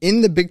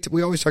 In the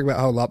we always talk about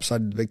how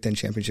lopsided the Big Ten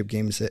championship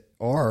games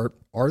are.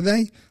 Are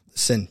they?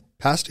 Listen,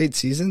 past 8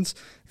 seasons,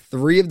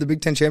 3 of the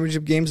Big Ten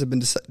championship games have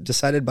been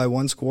decided by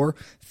 1 score.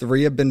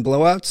 3 have been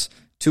blowouts.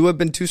 2 have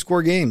been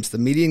 2-score games. The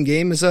median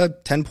game is a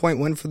 10-point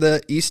win for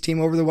the East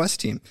team over the West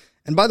team.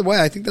 And by the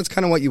way, I think that's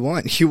kind of what you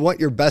want. You want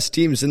your best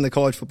teams in the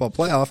college football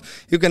playoff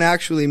who can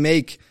actually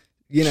make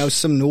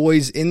some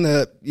noise in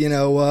the,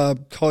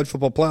 college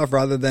football playoff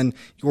rather than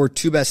your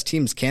 2 best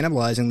teams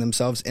cannibalizing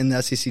themselves in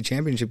the SEC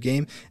championship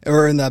game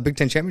or in the Big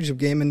Ten championship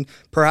game and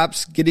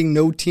perhaps getting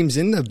no teams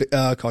in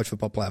the college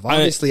football playoff.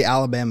 Obviously,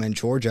 Alabama and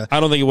Georgia.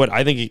 I don't think it would.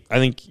 I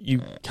think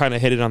you kind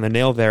of hit it on the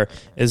nail there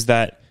is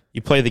that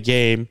you play the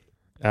game,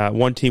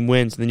 one team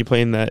wins, and then you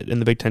play in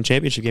the Big Ten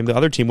championship game. The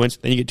other team wins,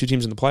 then you get 2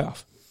 teams in the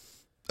playoff.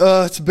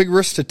 It's a big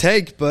risk to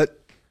take, but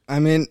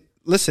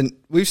listen,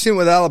 we've seen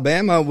with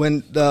Alabama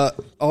when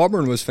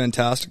Auburn was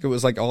fantastic. It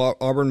was like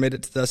Auburn made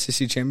it to the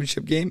SEC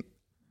championship game.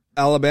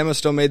 Alabama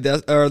still made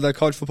the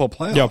college football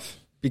playoff. Yep.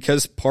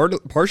 Because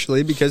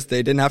partially because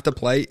they didn't have to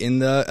play in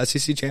the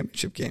SEC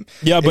championship game.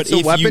 Yeah, but it's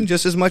a weapon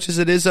just as much as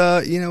it is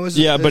but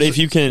if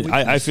you can,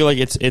 I feel like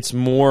it's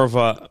more of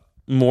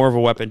a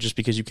weapon just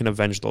because you can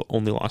avenge the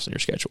only loss in your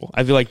schedule.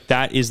 I feel like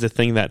that is the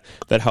thing that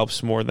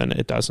helps more than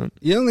it doesn't.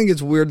 You don't think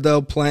it's weird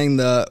though playing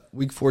the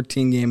Week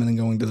 14 game and then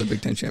going to the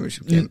Big Ten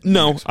championship game?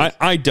 No,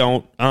 I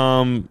don't.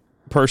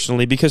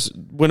 Personally, because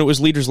when it was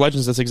Leaders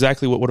Legends, that's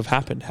exactly what would have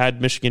happened had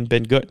Michigan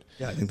been good.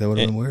 Yeah, I think that would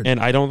have been weird. And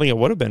I don't think it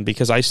would have been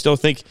because I still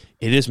think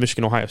it is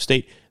Michigan-Ohio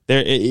State.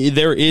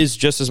 There is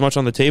just as much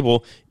on the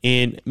table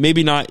in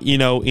maybe not,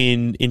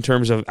 in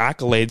terms of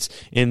accolades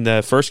in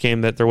the first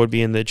game that there would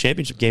be in the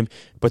championship game,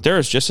 but there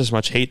is just as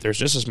much hate. There's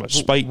just as much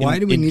spite in game 1. Why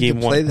do we need to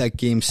play that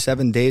game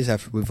 7 days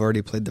after we've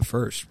already played the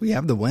first? We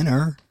have the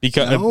winner.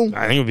 Because I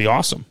think it would be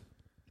awesome.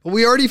 But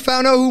we already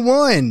found out who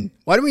won.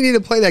 Why do we need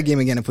to play that game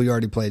again if we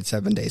already played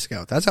 7 days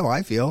ago? That's how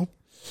I feel.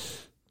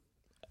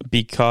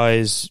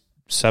 Because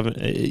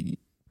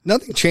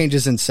nothing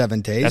changes in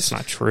 7 days. That's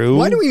not true.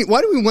 Why do we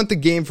want the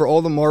game for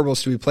all the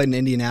marbles to be played in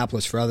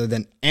Indianapolis rather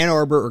than Ann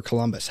Arbor or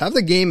Columbus? Have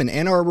the game in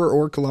Ann Arbor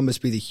or Columbus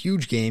be the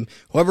huge game.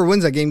 Whoever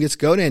wins that game gets to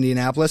go to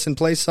Indianapolis and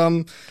play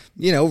some,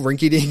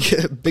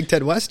 rinky-dink Big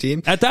Ten West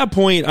team. At that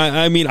point,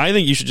 I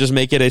think you should just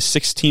make it a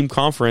 6-team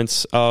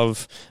conference or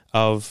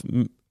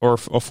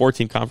a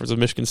 4-team conference of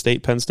Michigan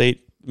State, Penn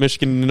State,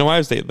 Michigan, and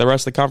Ohio State. The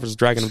rest of the conference is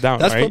dragging them down.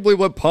 That's right? probably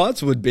what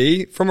pods would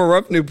be. From a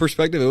revenue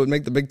perspective, it would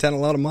make the Big Ten a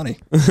lot of money.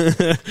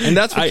 And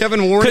that's what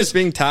Kevin Warren is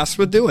being tasked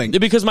with doing.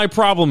 Because my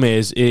problem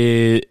is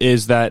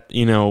that,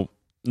 you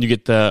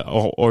get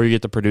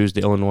the Purdue's,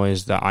 the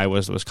Illinois, the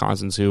Iowas, the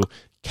Wisconsins who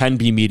can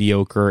be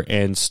mediocre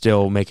and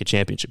still make a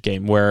championship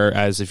game.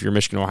 Whereas if you're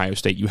Michigan, Ohio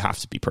State, you have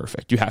to be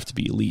perfect. You have to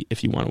be elite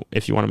if you want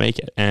to make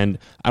it. And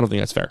I don't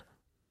think that's fair.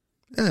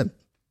 Yeah.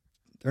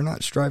 They're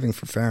not striving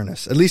for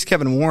fairness. At least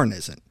Kevin Warren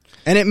isn't.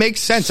 And it makes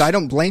sense. I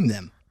don't blame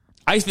them.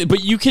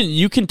 But you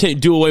can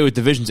do away with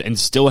divisions and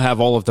still have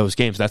all of those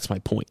games. That's my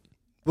point.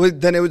 Well,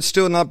 then it would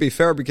still not be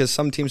fair because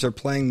some teams are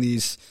playing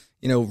these,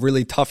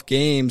 really tough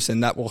games,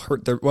 and that will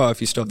hurt if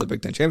you still have the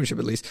Big Ten championship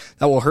at least,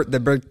 that will hurt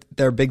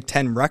their Big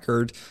Ten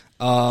record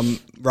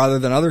rather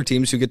than other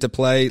teams who get to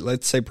play,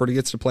 let's say Purdue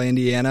gets to play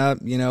Indiana,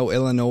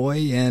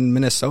 Illinois, and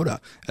Minnesota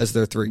as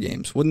their 3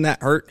 games. Wouldn't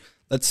that hurt?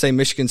 let's say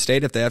Michigan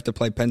State, if they have to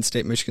play Penn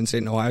State, Michigan State,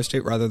 and Ohio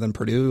State rather than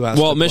Purdue.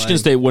 Well, Michigan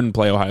State wouldn't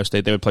play Ohio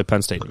State. They would play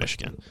Penn State and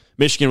Michigan.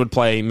 Michigan would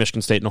play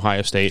Michigan State and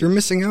Ohio State. You're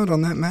missing out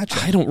on that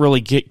matchup. I don't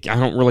really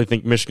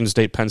think Michigan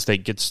State, Penn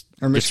State gets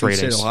Michigan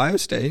ratings. State, Ohio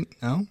State.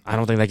 No, I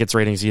don't think that gets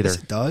ratings either. Yes,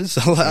 it does.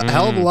 A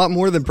hell of a lot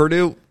more than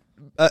Purdue,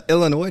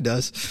 Illinois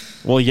does.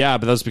 Well, yeah,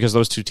 but that's because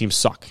those two teams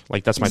suck.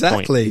 Like, that's my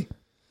point. Exactly.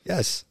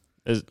 Yes.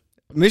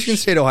 Michigan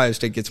State, Ohio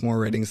State gets more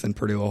ratings than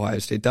Purdue, Ohio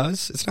State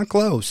does. It's not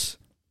close.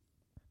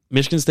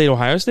 Michigan State,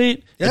 Ohio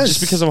State? Yes.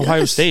 Just because of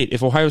Ohio State.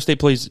 If Ohio State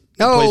plays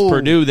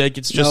Purdue, that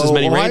gets just as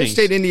many Ohio ratings.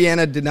 State,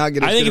 Indiana did not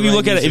get. I think if you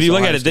look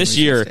at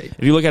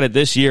it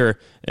this year,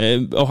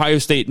 Ohio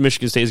State,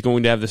 Michigan State is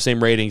going to have the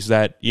same ratings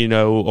that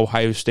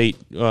Ohio State,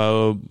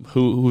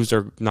 who's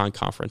their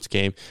non-conference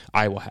game,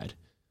 Iowa had.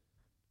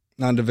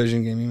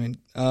 Non-division game, you mean?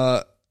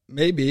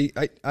 Maybe.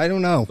 I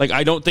don't know. Like,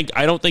 I don't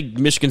think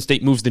Michigan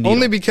State moves the needle.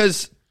 Only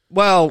because,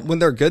 well, when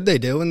they're good, they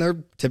do, and they're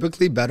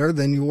typically better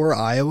than your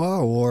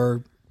Iowa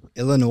or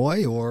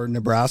Illinois or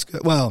Nebraska.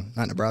 Well,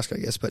 not Nebraska,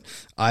 I guess, but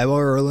Iowa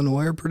or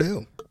Illinois or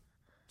Purdue.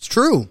 It's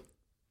true.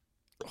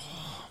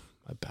 Oh,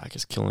 my back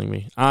is killing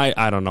me.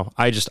 I don't know.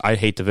 I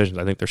hate divisions.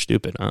 I think they're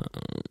stupid.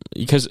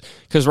 Because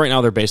right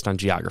now they're based on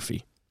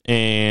geography.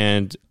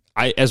 And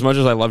as much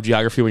as I love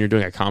geography when you're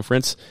doing a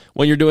conference,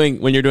 when you're doing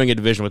a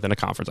division within a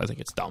conference, I think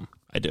it's dumb.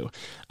 I do.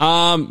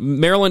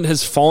 Maryland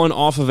has fallen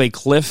off of a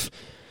cliff.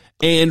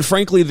 And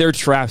frankly, they're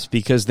trapped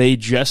because they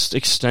just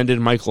extended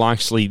Mike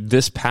Locksley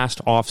this past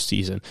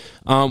offseason.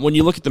 When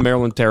you look at the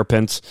Maryland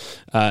Terrapins,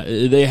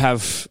 they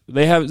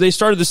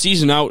started the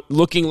season out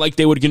looking like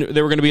they were going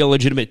to be a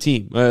legitimate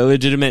team,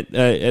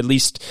 at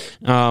least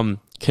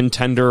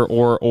contender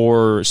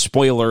or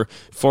spoiler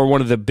for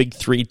one of the big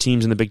three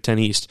teams in the Big Ten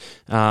East.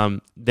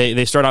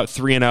 They start out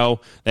 3-0.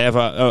 They have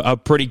a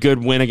pretty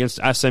good win against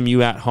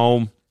SMU at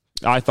home.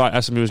 I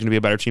thought SMU was going to be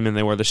a better team than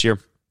they were this year.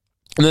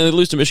 And then they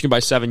lose to Michigan by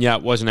 7. Yeah,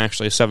 it wasn't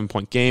actually a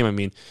 7-point game. I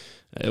mean,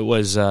 it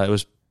was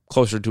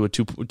closer to a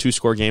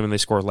two-score game, and they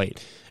scored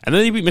late. And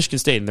then they beat Michigan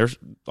State, and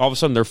all of a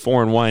sudden they're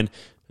 4-1, and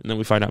then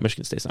we find out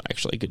Michigan State's not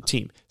actually a good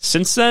team.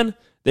 Since then,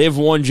 they've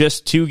won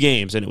just 2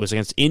 games, and it was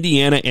against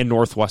Indiana and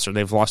Northwestern.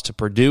 They've lost to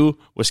Purdue,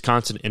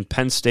 Wisconsin, and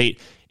Penn State.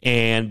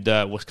 And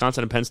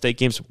Wisconsin and Penn State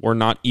games were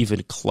not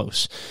even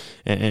close.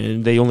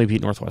 And they only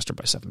beat Northwestern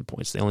by 7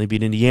 points. They only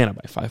beat Indiana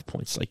by 5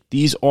 points. Like,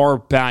 these are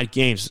bad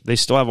games. They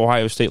still have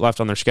Ohio State left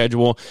on their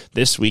schedule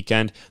this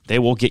weekend. They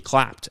will get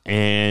clapped.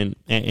 And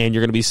you're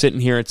going to be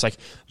sitting here. It's like,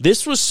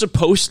 this was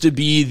supposed to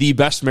be the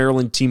best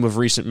Maryland team of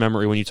recent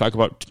memory when you talk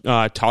about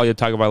Talia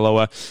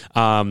Tagovailoa,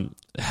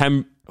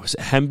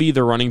 Hemby,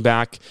 the running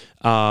back,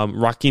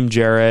 Raheem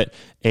Jarrett,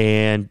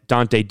 and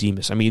Dante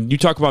Demas. I mean, you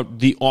talk about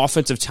the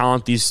offensive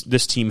talent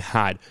this team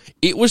had.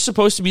 It was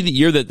supposed to be the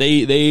year that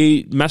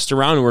they messed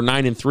around and were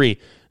 9-3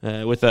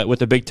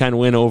 with a Big Ten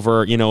win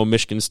over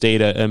Michigan State,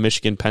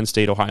 Michigan, Penn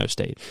State, Ohio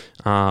State.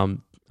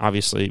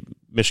 Obviously,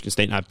 Michigan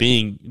State not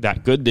being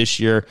that good this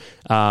year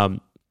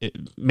it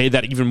made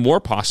that even more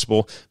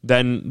possible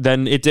than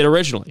it did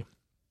originally.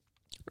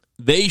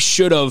 They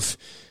should have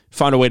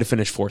found a way to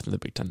finish 4th in the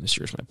Big Ten this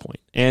year is my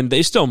point. And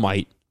they still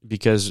might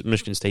because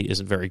Michigan State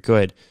isn't very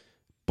good.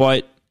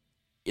 But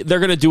they're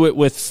going to do it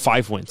with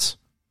 5 wins.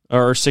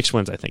 Or 6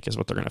 wins, I think, is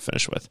what they're going to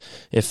finish with.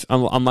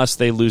 Unless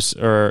they lose,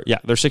 they're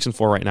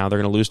 6-4 right now. They're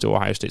going to lose to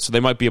Ohio State. So they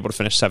might be able to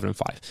finish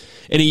 7-5.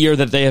 In a year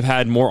that they have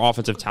had more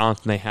offensive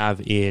talent than they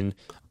have in,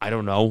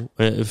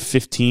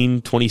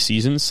 15, 20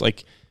 seasons.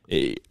 Like,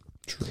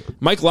 true.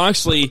 Mike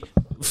Locksley,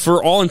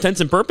 for all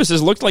intents and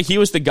purposes, looked like he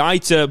was the guy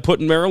to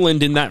put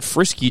Maryland in that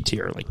frisky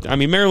tier.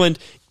 Maryland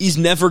is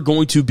never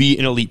going to be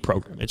an elite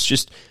program. It's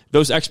just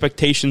those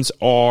expectations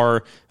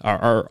are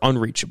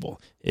unreachable,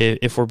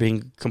 if we're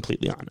being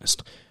completely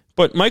honest.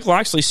 But Mike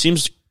Locksley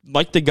seems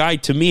like the guy,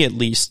 to me at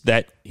least,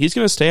 that he's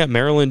going to stay at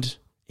Maryland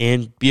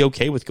and be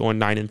okay with going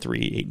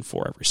 9-3,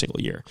 8-4 every single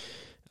year.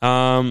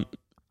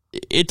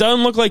 It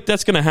doesn't look like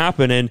that's going to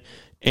happen, and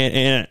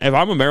if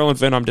I'm a Maryland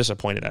fan, I'm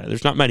disappointed at it.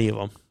 There's not many of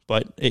them,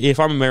 but if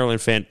I'm a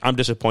Maryland fan, I'm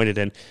disappointed.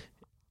 And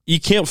you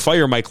can't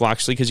fire Mike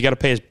Locksley because you got to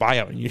pay his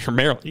buyout. And you're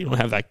Maryland. You don't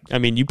have that. I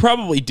mean, you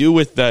probably do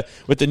with the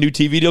new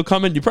TV deal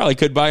coming. You probably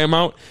could buy him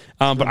out,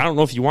 but I don't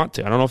know if you want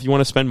to. I don't know if you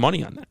want to spend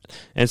money on that.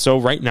 And so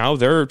right now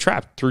they're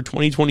trapped through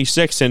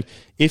 2026. And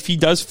if he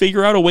does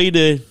figure out a way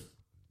to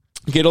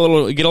get a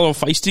little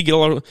feisty, get a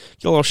little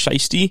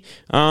shisty,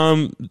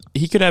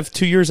 he could have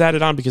 2 years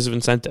added on because of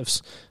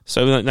incentives.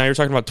 So now you're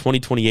talking about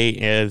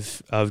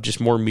 2028 of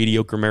just more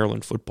mediocre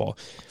Maryland football.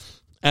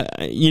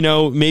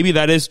 Maybe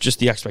that is just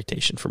the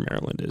expectation for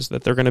Maryland, is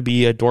that they're going to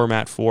be a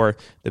doormat for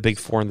the Big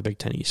Four and the Big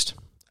Ten East.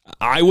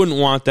 I wouldn't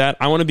want that.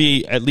 I want to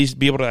be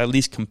able to at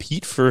least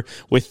compete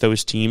with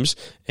those teams,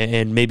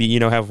 and maybe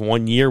have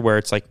 1 year where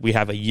it's like we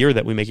have a year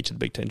that we make it to the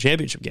Big Ten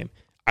championship game.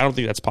 I don't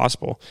think that's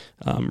possible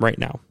right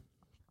now.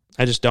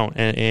 I just don't,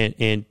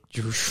 and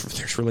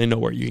there's really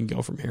nowhere you can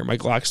go from here.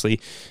 Mike Locksley,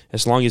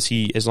 as long as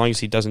he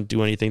doesn't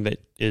do anything that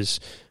is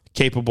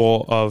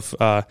capable of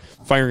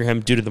firing him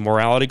due to the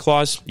morality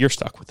clause, you're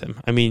stuck with him.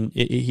 I mean,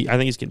 I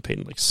think he's getting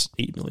paid like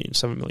 $8 million,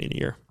 $7 million a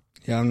year.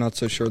 Yeah, I'm not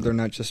so sure they're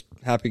not just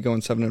happy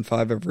going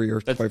 7-5 every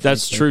year.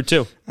 That's true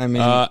too. I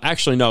mean,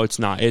 actually, no, it's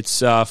not.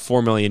 It's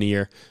 $4 million a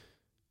year.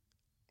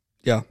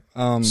 Yeah.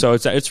 So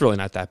it's really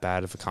not that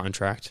bad of a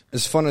contract.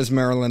 As fun as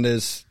Maryland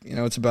is,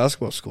 it's a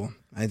basketball school.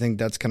 I think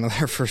that's kind of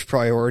their first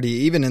priority,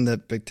 even in the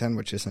Big Ten,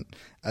 which isn't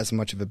as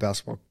much of a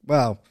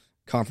basketball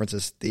conference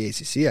as the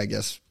ACC, I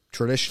guess,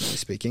 traditionally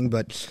speaking.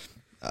 But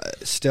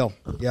still,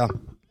 yeah,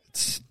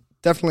 it's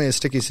definitely a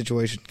sticky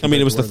situation. I mean,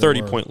 it was the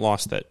 30-point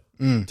loss that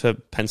to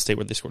Penn State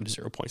where they scored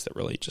 0 points that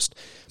really just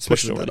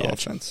pushed over the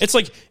edge. Offense.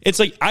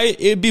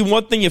 It'd be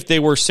one thing if they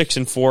were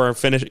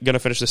 6-4 and going to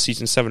finish the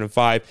season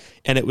 7-5,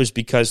 and it was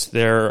because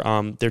their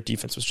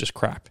defense was just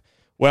crap.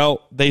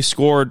 Well, they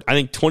scored, I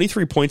think,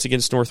 23 points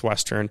against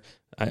Northwestern.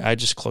 I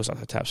just closed out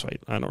the tab, so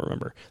I don't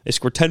remember. They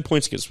scored 10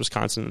 points against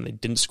Wisconsin, and they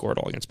didn't score at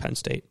all against Penn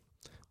State.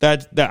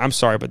 That I'm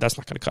sorry, but that's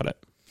not going to cut it.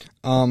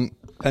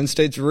 Penn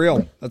State's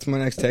real. That's my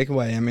next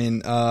takeaway. I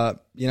mean,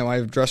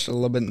 I've addressed it a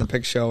little bit in the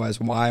pick show as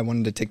why I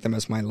wanted to take them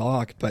as my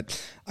lock,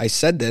 but I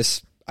said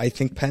this. I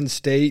think Penn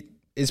State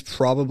is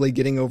probably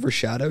getting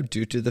overshadowed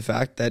due to the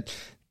fact that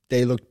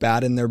they looked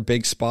bad in their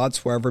big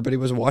spots where everybody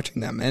was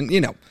watching them. And,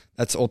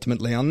 that's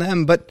ultimately on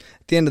them. But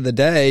at the end of the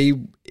day,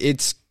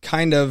 it's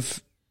kind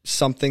of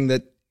something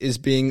that is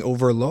being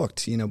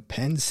overlooked.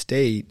 Penn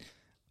State,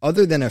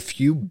 other than a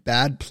few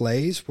bad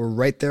plays, were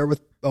right there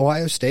with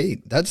Ohio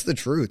State. That's the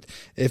truth.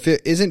 If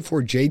it isn't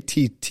for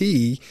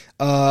JTT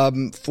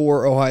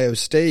for Ohio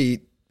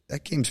State,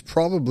 that game's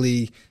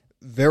probably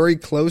very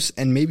close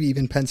and maybe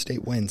even Penn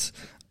State wins.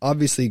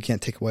 Obviously, you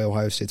can't take away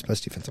Ohio State's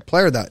best defensive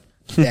player that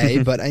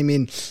day, but I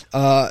mean,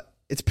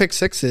 it's pick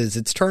sixes,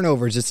 it's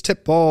turnovers, it's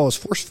tip balls,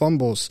 forced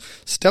fumbles,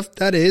 stuff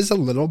that is a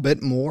little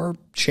bit more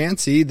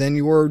chancy than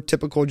your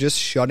typical just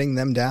shutting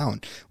them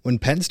down. When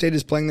Penn State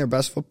is playing their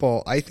best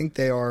football, I think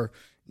they are,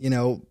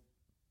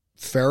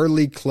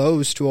 fairly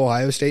close to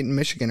Ohio State and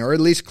Michigan, or at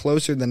least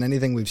closer than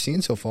anything we've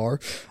seen so far.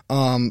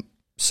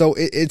 So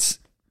it's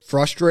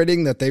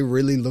frustrating that they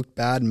really looked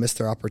bad and missed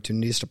their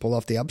opportunities to pull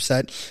off the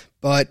upset.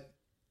 But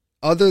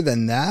other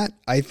than that,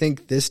 I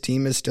think this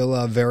team is still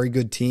a very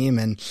good team,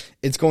 and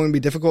it's going to be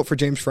difficult for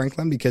James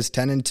Franklin because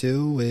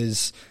 10-2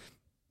 is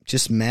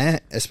just meh,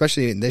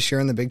 especially this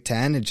year in the Big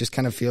Ten. It just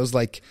kind of feels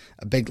like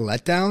a big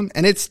letdown,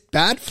 and it's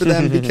bad for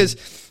them because,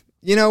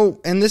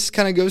 and this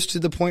kind of goes to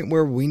the point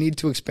where we need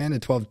to expand to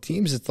 12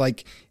 teams. It's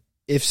like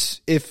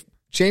if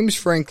James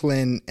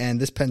Franklin and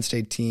this Penn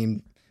State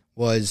team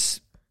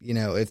was,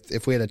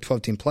 if we had a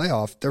 12-team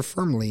playoff, they're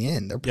firmly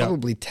in. They're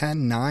probably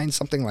 10-9,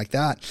 something like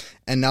that.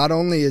 And not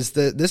only is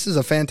this is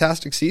a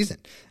fantastic season.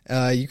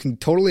 You can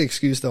totally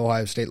excuse the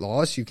Ohio State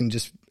loss. You can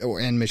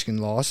and Michigan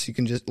loss. You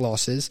can just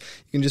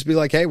be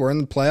like, hey, we're in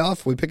the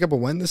playoff. We pick up a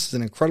win. This is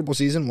an incredible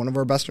season, one of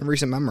our best in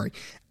recent memory.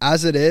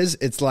 As it is,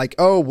 it's like,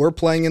 oh, we're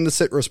playing in the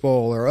Citrus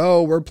Bowl, or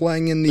oh, we're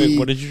playing in the. Wait,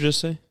 what did you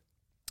just say?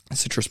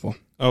 Citrus Bowl.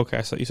 Okay,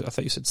 I thought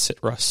you said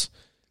Citrus.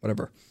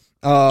 Whatever.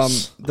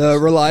 The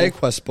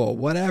ReliaQuest Bowl,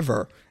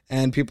 whatever.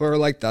 And people are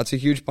like, that's a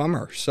huge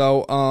bummer.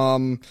 So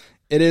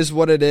it is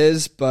what it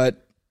is.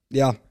 But,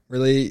 yeah,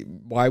 really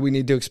why we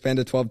need to expand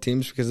to 12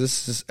 teams, because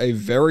this is a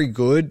very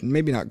good,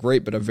 maybe not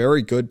great, but a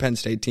very good Penn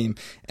State team,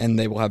 and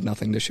they will have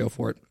nothing to show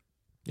for it.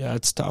 Yeah,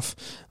 it's tough.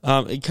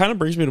 It kind of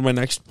brings me to my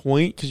next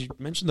point, because you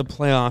mentioned the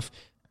playoff,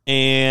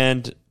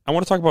 and I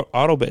want to talk about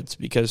auto bids,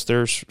 because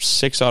there's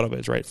 6 auto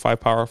bids, right? 5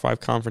 Power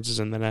 5 conferences,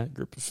 and then a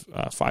group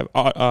of 5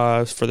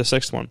 for the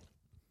 6th one.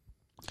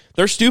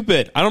 They're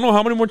stupid. I don't know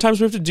how many more times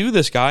we have to do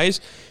this, guys.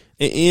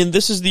 And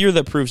this is the year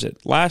that proves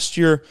it. Last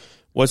year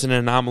was an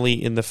anomaly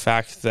in the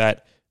fact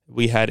that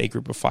we had a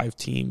group of 5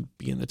 team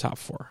be in the top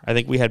 4. I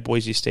think we had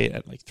Boise State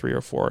at like 3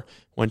 or 4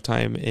 one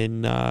time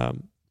in,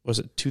 was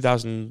it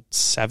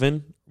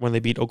 2007 when they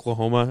beat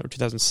Oklahoma, or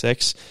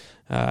 2006?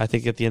 I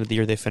think at the end of the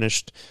year they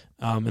finished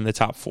in the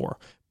top 4.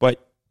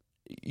 But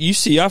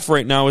UCF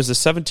right now is the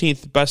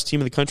 17th best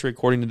team in the country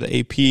according to the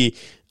AP.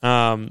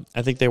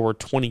 I think they were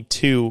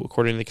 22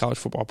 according to the College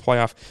Football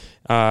Playoff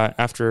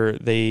after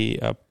they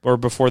or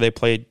before they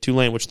played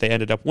Tulane, which they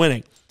ended up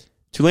winning.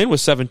 Tulane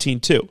was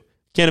 17-2.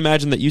 Can't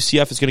imagine that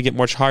UCF is going to get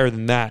much higher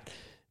than that.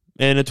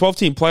 And a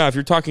 12-team playoff,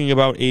 you're talking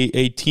about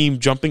a team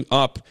jumping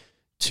up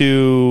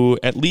to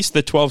at least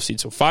the 12 seed.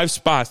 So 5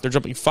 spots, they're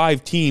jumping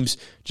 5 teams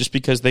just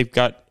because they've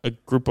got a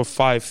group of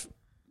 5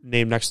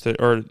 name next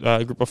to, or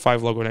a group of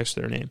 5 logo next to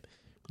their name.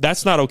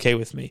 That's not okay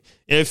with me.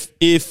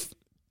 If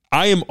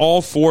I am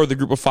all for the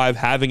group of 5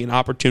 having an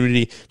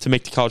opportunity to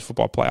make the college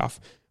football playoff,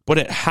 but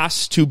it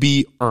has to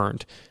be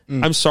earned.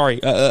 I'm sorry.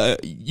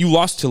 You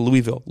lost to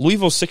Louisville.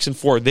 Louisville's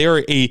 6-4. They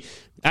are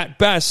at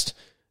best,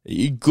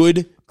 a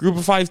good group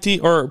of 5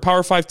 team or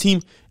Power 5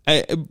 team.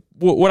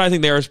 What I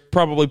think they are is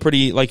probably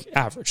pretty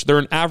average. They're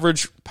an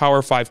average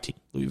Power 5 team.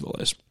 Louisville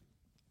is.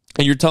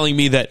 And you're telling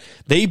me that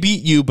they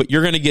beat you, but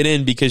you're going to get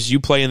in because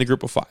you play in the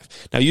group of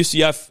 5. Now,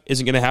 UCF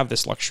isn't going to have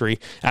this luxury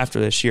after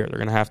this year. They're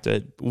going to have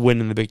to win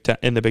in the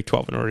Big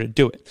 12 in order to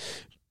do it.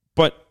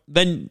 But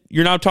then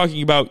you're now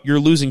talking about you're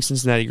losing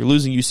Cincinnati, you're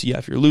losing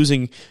UCF, you're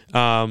losing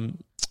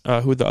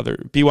who the other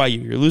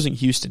BYU, you're losing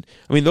Houston.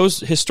 I mean,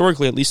 those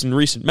historically, at least in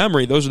recent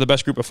memory, those are the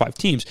best group of 5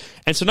 teams.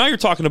 And so now you're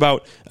talking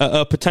about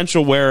a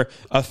potential where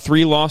a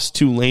 3-loss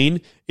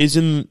Tulane is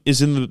in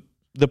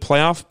the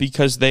playoff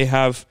because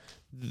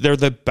they're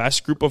the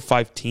best group of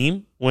 5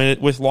 team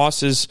with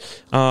losses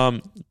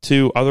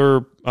to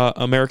other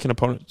American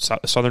opponents.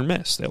 Southern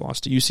Miss, they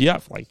lost to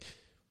UCF. Like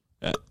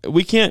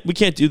we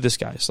can't do this,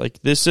 guys.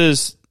 Like this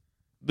is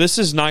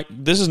not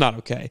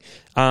okay.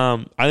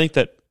 I think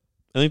that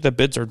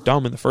bids are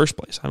dumb in the first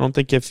place. I don't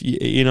think if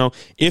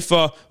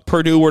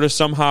Purdue were to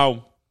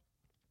somehow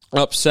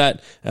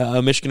upset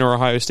Michigan or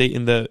Ohio State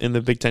in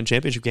the Big Ten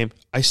championship game,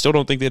 I still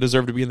don't think they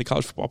deserve to be in the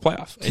college football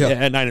playoff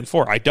at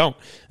 9-4. I don't.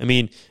 I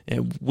mean,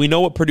 we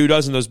know what Purdue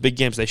does in those big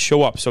games. They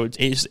show up, so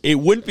it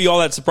wouldn't be all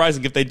that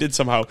surprising if they did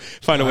somehow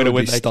find a way to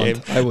win that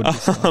game. I would be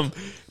stunned.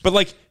 But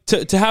like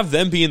to have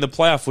them be in the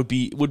playoff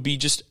would be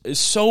just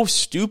so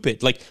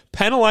stupid. Like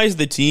penalize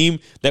the team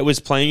that was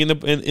playing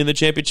in the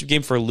championship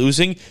game for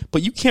losing,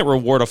 but you can't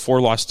reward a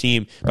 4-loss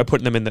team by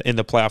putting them in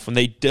the playoff when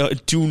they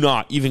do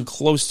not even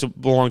close to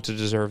belong to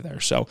deserve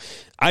there. So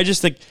I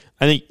think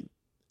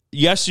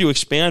yes, you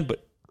expand,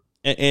 but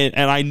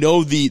and I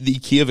know the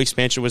key of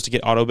expansion was to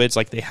get auto bids,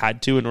 like they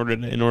had to in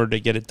order to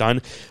get it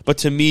done. But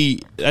to me,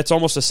 that's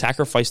almost a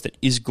sacrifice that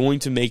is going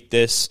to make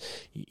this,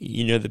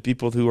 the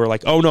people who are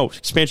like, oh no,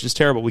 expansion is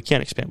terrible, we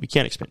can't expand.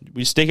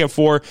 We stay at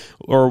 4,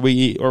 or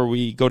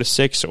we go to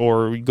 6,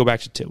 or we go back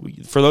to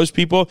 2. For those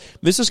people,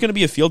 this is going to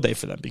be a field day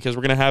for them because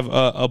we're going to have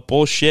a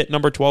bullshit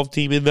number 12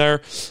 team in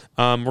there.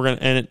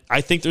 And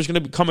I think there's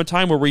going to come a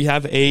time where we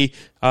have a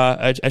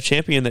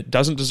champion that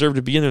doesn't deserve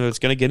to be in there that's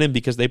going to get in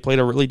because they played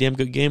a really damn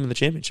good game in the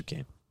championship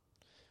game.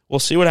 We'll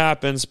see what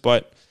happens,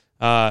 but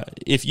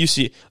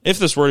if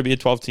this were to be a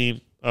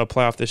 12-team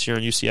playoff this year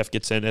and UCF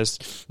gets in as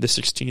the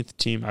 16th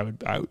team, I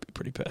would be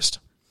pretty pissed.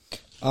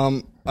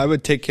 I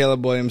would take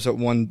Caleb Williams at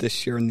 1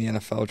 this year in the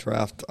NFL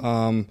draft.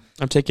 I'm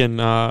taking,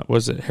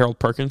 was it Harold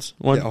Perkins?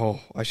 1? Yeah,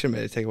 I should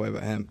have made a takeaway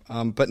about him.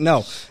 But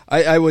no,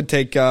 I would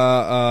take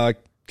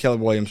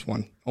Caleb Williams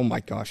 1. Oh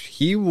my gosh.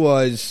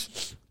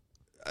 He's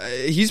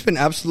been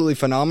absolutely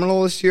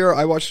phenomenal this year.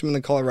 I watched him in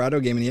the Colorado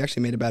game and he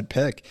actually made a bad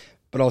pick.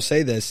 But I'll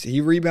say this, he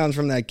rebounds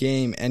from that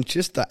game and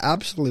just the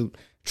absolute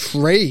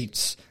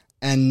traits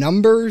and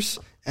numbers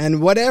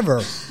and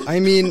whatever. I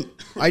mean,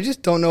 I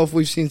just don't know if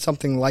we've seen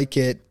something like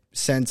it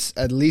since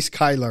at least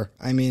Kyler.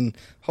 I mean,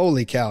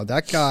 holy cow,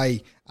 that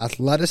guy,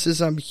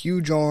 athleticism,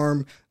 huge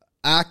arm,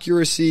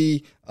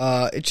 accuracy.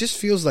 It just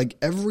feels like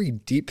every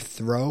deep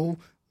throw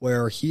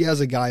where he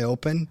has a guy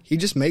open, he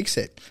just makes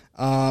it.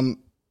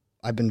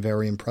 I've been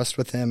very impressed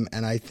with him,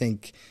 and I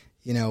think,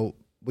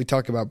 we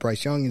talk about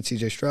Bryce Young and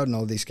CJ Stroud and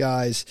all these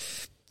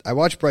guys. I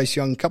watched Bryce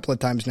Young a couple of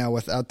times now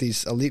without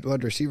these elite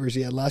wide receivers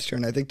he had last year,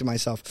 and I think to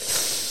myself,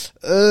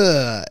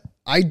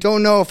 I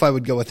don't know if I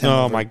would go with him.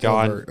 Oh, my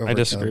God. Over I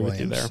disagree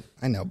with you there.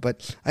 I know,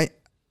 but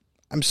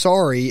I'm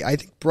sorry. I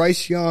think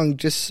Bryce Young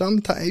just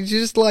sometimes,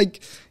 he's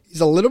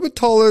a little bit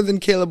taller than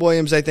Caleb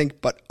Williams, I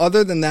think, but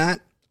other than that,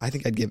 I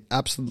think I'd give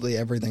absolutely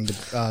everything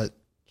to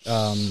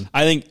I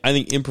think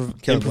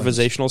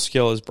improvisational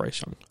skill is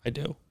Bryce Young. I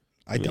do.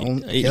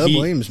 Caleb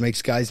Williams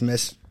makes guys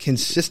miss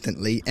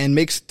consistently and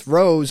makes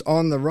throws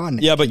on the run.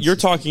 Yeah, but you're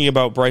talking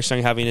about Bryce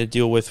Young having to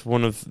deal with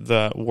one of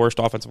the worst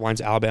offensive lines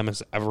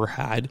Alabama's ever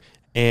had,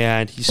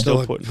 and he's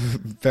still putting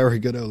very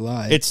good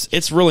O-line.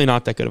 It's really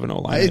not that good of an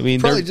O-line. I mean,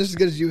 probably just as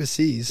good as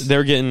USC's.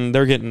 They're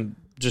getting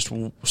just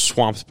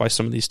swamped by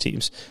some of these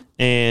teams,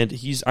 and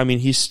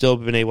he's still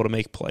been able to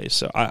make plays.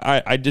 So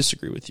I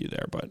disagree with you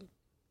there, but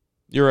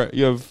you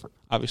have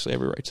obviously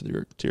every right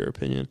to your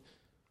opinion.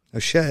 Oh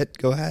shit,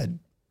 go ahead.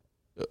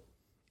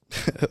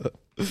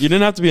 You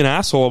didn't have to be an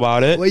asshole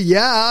about it. Well,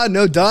 yeah,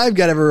 no, I've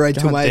got every right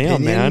to my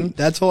opinion. Man.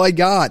 That's all I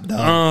got, though.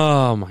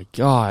 Oh my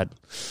God.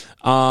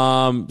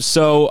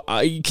 So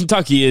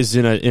Kentucky is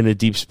in a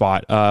deep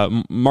spot.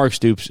 Mark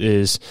Stoops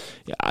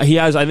he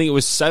has, I think it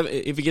was 7.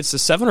 If he gets to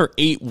 7 or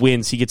 8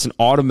 wins, he gets an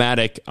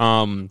automatic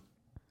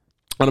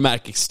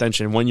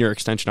extension, 1-year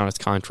extension on his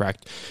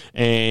contract.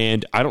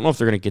 And I don't know if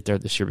they're going to get there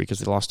this year because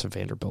they lost to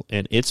Vanderbilt.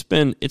 And it's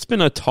been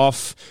a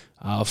tough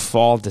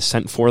fall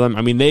descent for them.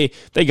 I mean, they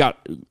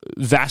got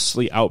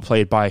vastly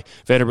outplayed by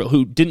Vanderbilt,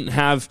 who didn't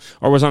have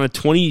or was on a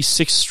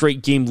 26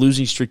 straight game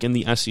losing streak in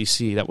the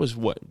SEC. That was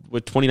what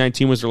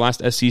 2019 was their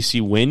last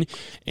SEC win,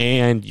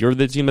 and you're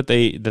the team that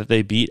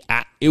they beat.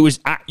 It was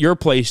at your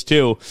place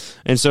too,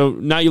 and so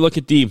now you look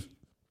at the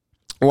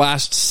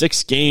last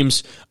 6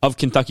 games of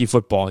Kentucky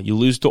football. You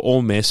lose to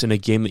Ole Miss in a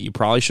game that you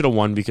probably should have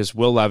won because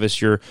Will Levis,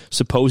 your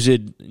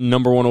supposed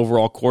number 1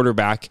 overall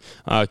quarterback,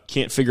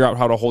 can't figure out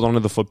how to hold on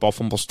to the football,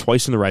 fumbles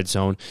twice in the red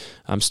zone.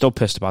 I'm still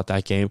pissed about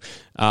that game.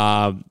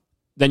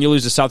 Then you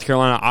lose to South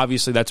Carolina.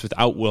 Obviously, that's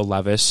without Will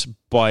Levis,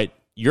 but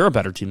you're a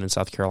better team than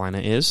South Carolina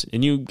is,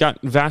 and you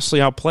got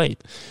vastly outplayed.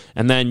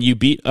 And then you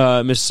beat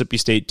a Mississippi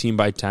State team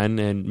by 10,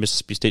 and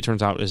Mississippi State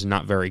turns out is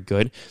not very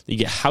good. You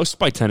get housed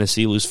by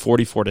Tennessee, lose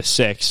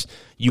 44-6.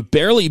 You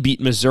barely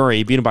beat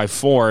Missouri, beat them by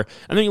 4,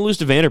 and then you lose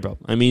to Vanderbilt.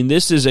 I mean,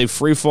 this is a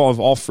free fall of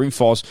all free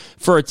falls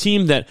for a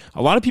team that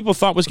a lot of people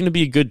thought was going to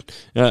be a good,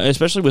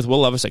 especially with Will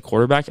Levis at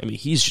quarterback. I mean,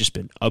 he's just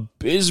been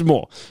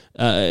abysmal.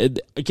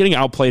 Getting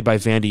outplayed by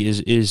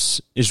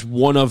Vandy is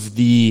one of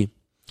the,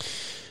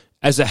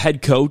 as a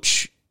head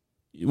coach,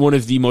 one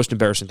of the most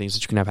embarrassing things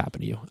that you can have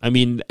happen to you. I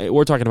mean,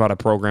 we're talking about a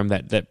program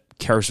that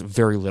cares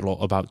very little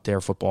about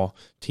their football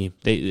team.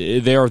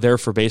 They are there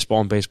for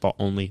baseball and baseball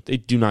only. They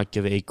do not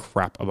give a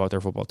crap about their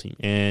football team.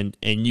 And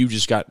you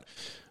just got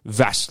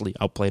vastly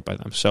outplayed by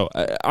them. So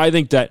I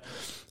think that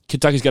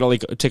Kentucky's got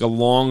to take a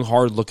long,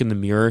 hard look in the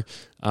mirror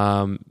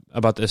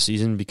about this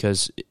season,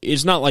 because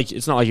it's not like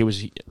it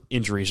was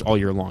injuries all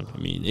year long. I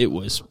mean, it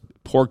was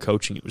poor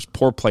coaching. It was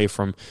poor play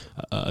from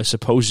a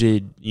supposed,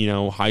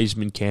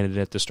 Heisman candidate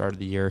at the start of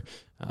the year.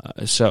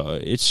 So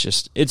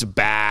it's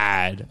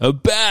bad. A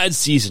bad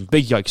season.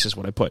 Big yikes is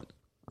what I put.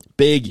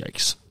 Big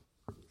yikes.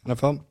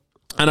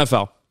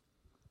 NFL.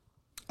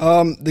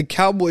 The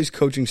Cowboys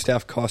coaching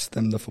staff cost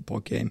them the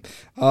football game.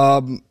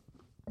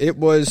 It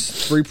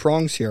was 3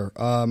 prongs here.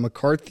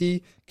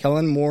 McCarthy,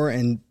 Kellen Moore,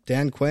 and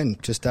Dan Quinn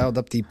just dialed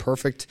up the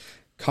perfect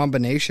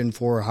combination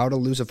for how to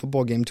lose a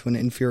football game to an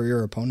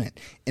inferior opponent.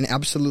 An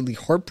absolutely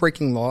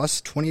heartbreaking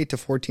loss,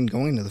 28-14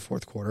 going into the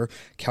fourth quarter.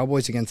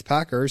 Cowboys against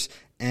Packers,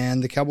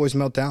 and the Cowboys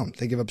melt down.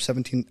 They give up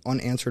 17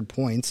 unanswered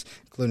points,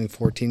 including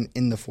 14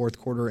 in the fourth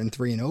quarter and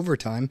 3 in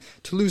overtime,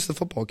 to lose the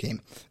football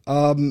game.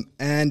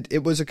 And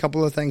it was a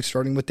couple of things,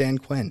 starting with Dan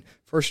Quinn.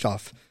 First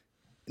off,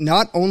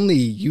 not only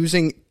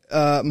using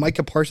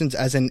Micah Parsons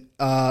as an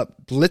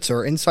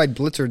blitzer, inside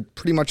blitzer,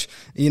 pretty much,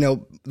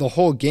 the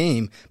whole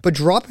game, but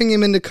dropping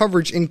him into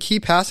coverage in key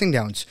passing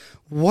downs.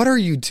 What are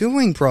you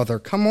doing, brother?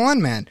 Come on,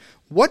 man.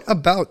 What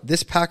about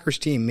this Packers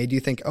team made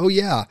you think, oh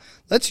yeah,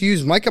 let's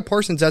use Micah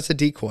Parsons as a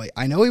decoy?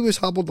 I know he was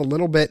hobbled a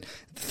little bit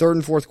third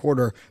and fourth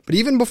quarter, but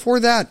even before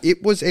that,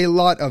 it was a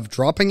lot of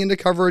dropping into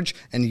coverage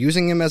and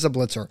using him as a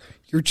blitzer.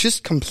 You're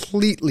just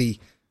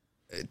completely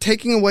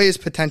taking away his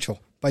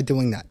potential by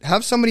doing that.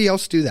 Have somebody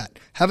else do that.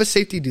 Have a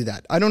safety do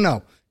that. I don't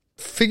know.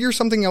 Figure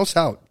something else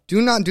out.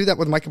 Do not do that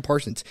with Micah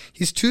Parsons.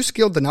 He's too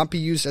skilled to not be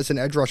used as an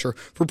edge rusher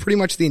for pretty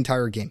much the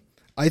entire game.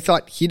 I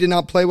thought he did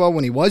not play well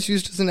when he was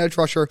used as an edge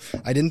rusher.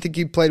 I didn't think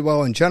he played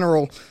well in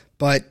general,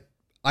 but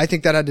I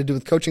think that had to do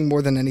with coaching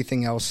more than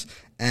anything else,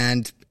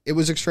 and it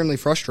was extremely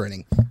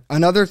frustrating.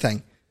 Another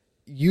thing,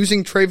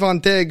 using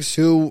Trayvon Diggs,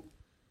 who,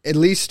 at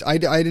least I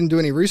didn't do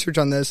any research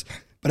on this,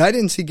 but I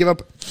didn't see give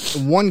up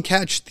one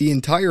catch the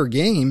entire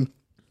game.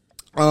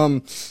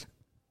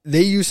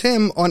 They use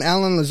him on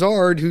Allen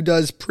Lazard, who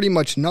does pretty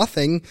much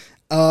nothing,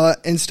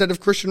 instead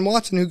of Christian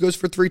Watson, who goes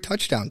for 3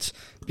 touchdowns,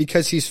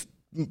 because he's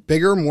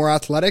bigger, more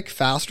athletic,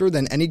 faster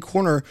than any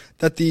corner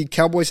that the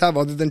Cowboys have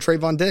other than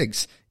Trayvon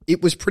Diggs.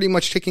 It was pretty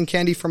much taking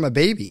candy from a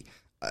baby.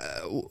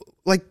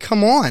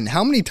 Come on.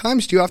 How many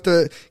times do you have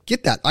to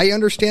get that? I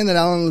understand that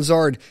Allen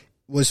Lazard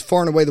was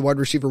far and away the wide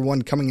receiver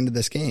 1 coming into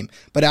this game.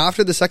 But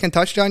after the second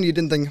touchdown, you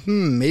didn't think,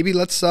 maybe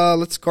let's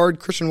guard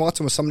Christian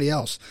Watson with somebody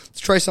else. Let's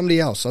try somebody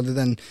else other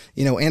than,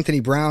 Anthony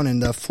Brown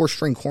and the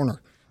 4th-string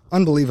corner.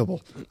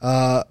 Unbelievable.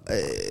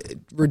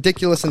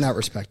 Ridiculous in that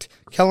respect.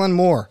 Kellen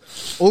Moore,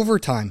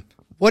 overtime.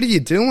 What are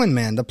you doing,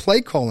 man? The play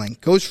calling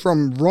goes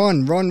from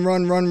run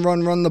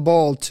the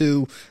ball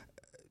to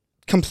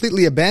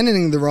completely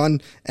abandoning the run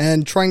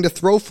and trying to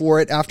throw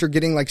for it after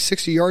getting like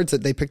 60 yards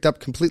that they picked up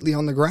completely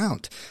on the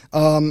ground.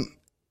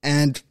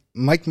 And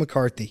Mike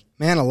McCarthy,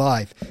 man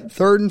alive,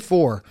 3rd and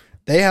 4.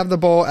 They have the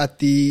ball at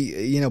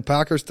the,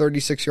 Packers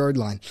 36-yard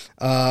line.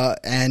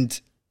 And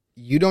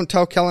you don't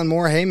tell Kellen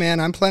Moore, hey, man,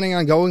 I'm planning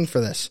on going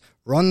for this.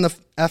 Run the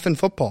effing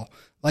football.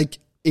 Like,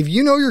 if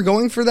you know you're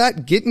going for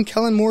that, get in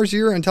Kellen Moore's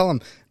ear and tell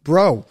him,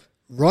 bro,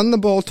 run the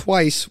ball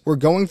twice. We're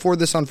going for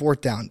this on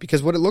 4th down.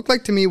 Because what it looked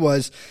like to me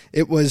was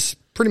it was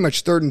pretty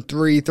much 3rd and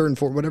 3, 3rd and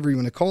 4, whatever you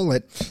want to call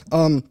it.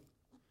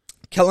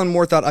 Kellen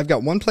Moore thought, I've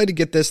got one play to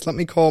get this. Let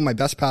me call my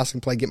best passing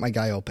play, get my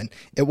guy open.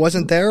 It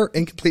wasn't there,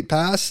 incomplete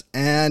pass,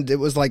 and it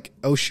was like,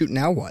 oh, shoot,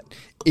 now what?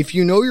 If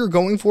you know you're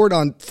going for it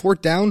on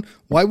 4th down,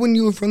 why wouldn't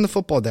you have run the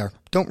football there?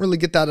 Don't really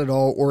get that at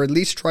all, or at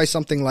least try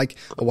something like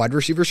a wide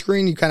receiver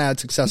screen you kind of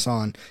had success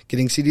on,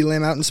 getting CeeDee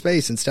Lamb out in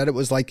space. Instead, it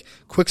was like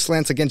quick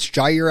slants against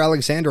Jair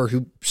Alexander,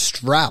 who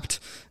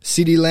strapped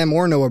CeeDee Lamb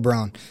or Noah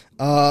Brown.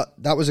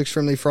 That was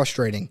extremely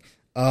frustrating.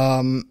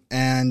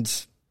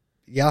 And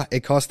yeah, it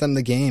cost them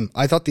the game.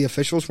 I thought the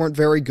officials weren't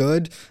very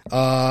good.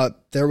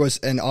 There was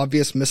an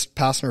obvious missed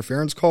pass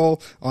interference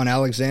call on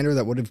Alexander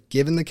that would have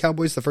given the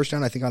Cowboys the first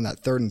down, I think, on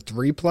that 3rd and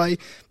 3 play.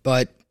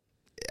 But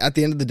at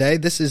the end of the day,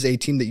 this is a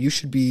team that you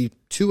should be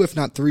 2, if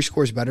not 3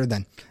 scores better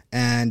than.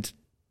 And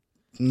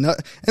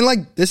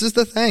this is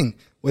the thing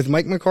with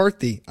Mike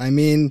McCarthy. I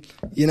mean,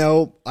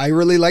 I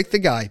really like the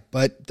guy,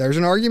 but there's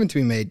an argument to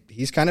be made.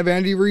 He's kind of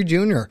Andy Reid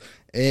Jr.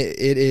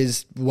 It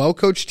is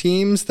well-coached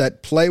teams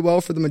that play well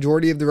for the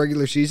majority of the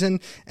regular season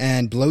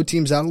and blow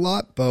teams out a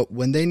lot, but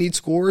when they need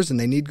scores and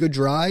they need good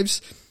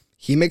drives,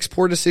 he makes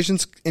poor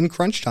decisions in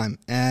crunch time.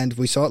 And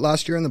we saw it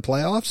last year in the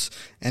playoffs,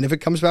 and if it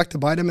comes back to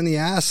bite him in the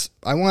ass,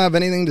 I won't have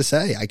anything to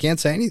say. I can't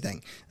say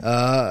anything.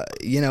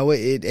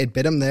 It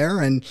bit him there,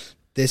 and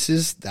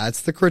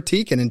that's the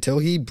critique, and until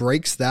he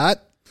breaks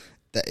that,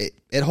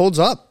 it holds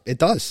up. It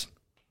does.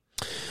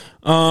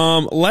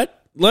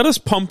 Let us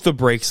pump the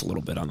brakes a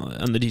little bit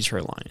on the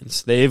Detroit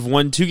Lions. They've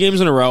won 2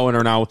 games in a row and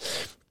are now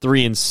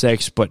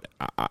 3-6. But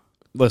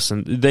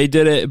listen, they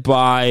did it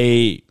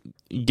by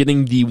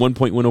getting the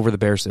 1-point win over the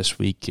Bears this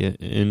week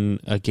in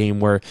a game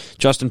where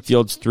Justin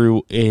Fields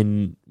threw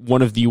in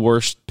one of the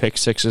worst pick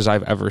sixes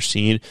I've ever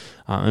seen.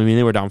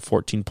 They were down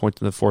 14 points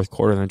in the fourth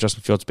quarter, and then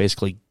Justin Fields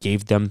basically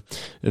gave them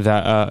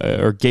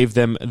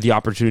the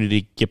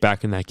opportunity to get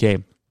back in that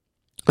game.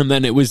 And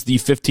then it was the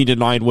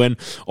 15-9 win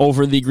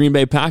over the Green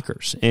Bay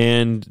Packers.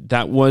 And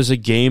that was a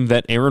game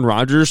that Aaron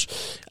Rodgers,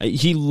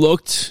 he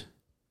looked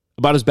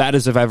about as bad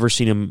as I've ever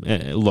seen him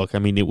look.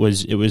 It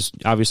was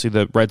obviously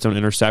the red zone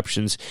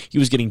interceptions. He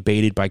was getting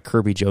baited by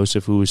Kirby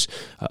Joseph, who's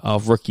a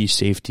rookie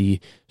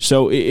safety.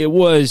 So it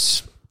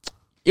was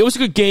a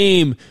good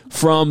game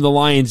from the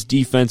Lions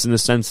defense in the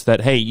sense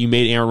that, hey, you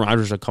made Aaron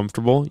Rodgers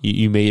uncomfortable.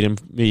 You made him,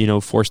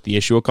 force the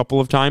issue a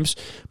couple of times.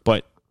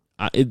 But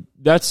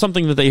that's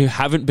something that they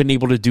haven't been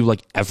able to do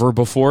like ever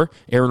before.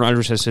 Aaron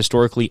Rodgers has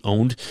historically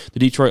owned the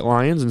Detroit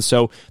Lions, and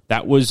so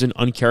that was an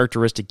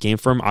uncharacteristic game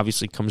for him.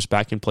 Obviously comes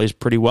back and plays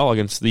pretty well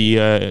against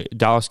the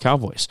Dallas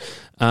Cowboys.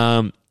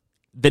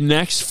 The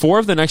next 4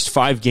 of the next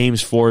 5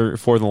 games for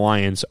the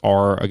Lions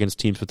are against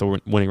teams with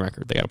a winning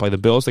record. They got to play the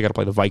Bills, they got to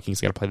play the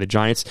Vikings, they got to play the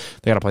Giants,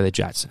 they got to play the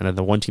Jets. And then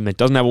the one team that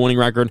doesn't have a winning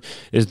record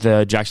is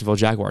the Jacksonville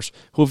Jaguars,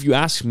 who, if you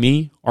ask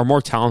me, are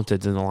more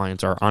talented than the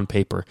Lions are on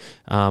paper.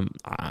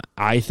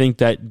 I think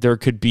that there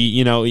could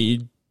be,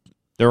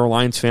 there are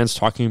Lions fans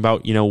talking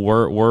about,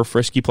 we're a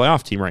frisky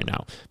playoff team right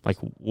now. Like,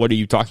 what are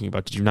you talking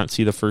about? Did you not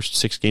see the first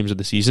 6 games of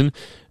the season,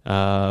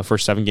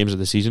 first 7 games of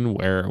the season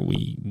where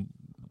we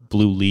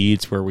blew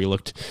leads, where we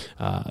looked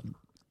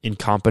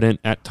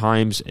incompetent at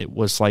times? It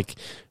was like,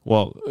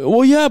 well,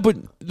 yeah, but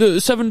the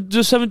 17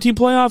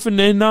 playoff, and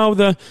then now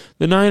the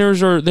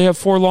Niners they have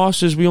 4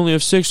 losses, we only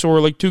have 6, so we're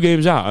like 2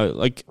 games out.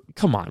 Like,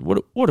 come on,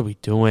 what are we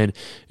doing?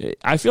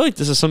 I feel like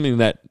this is something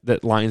that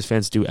Lions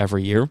fans do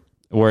every year,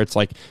 where it's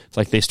like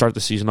they start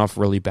the season off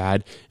really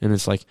bad, and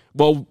it's like,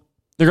 well,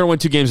 they're going to win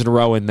 2 games in a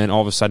row, and then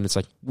all of a sudden it's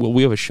like, well,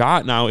 we have a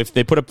shot now. If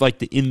they put up like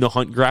the in the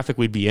hunt graphic,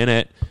 we'd be in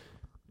it.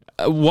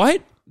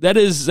 What? That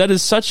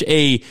is such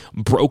a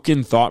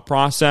broken thought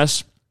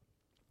process.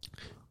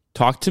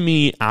 Talk to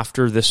me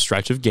after this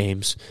stretch of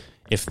games.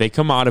 If they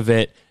come out of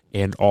it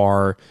and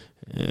are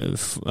they're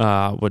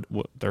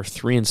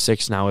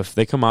 3-6 now. If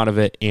they come out of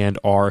it and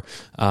are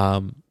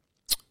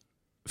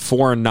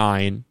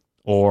 4-9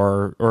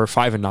 or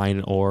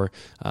 5-9 or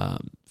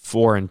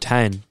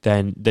 4-10,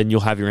 then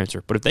you'll have your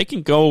answer. But if they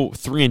can go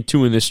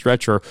 3-2 in this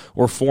stretch or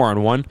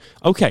 4-1,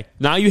 okay,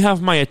 now you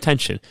have my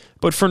attention.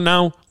 But for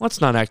now, let's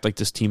not act like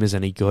this team is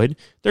any good.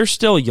 They're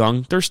still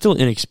young, they're still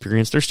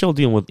inexperienced, they're still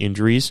dealing with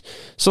injuries.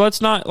 So let's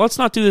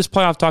not do this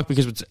playoff talk,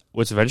 because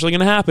what's eventually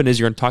going to happen is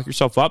you're going to talk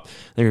yourself up,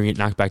 then you're going to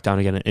get knocked back down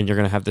again, and you're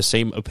going to have the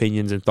same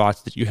opinions and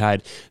thoughts that you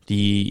had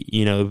the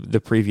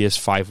previous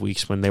 5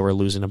 weeks when they were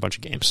losing a bunch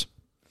of games.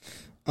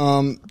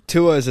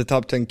 Tua is a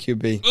top 10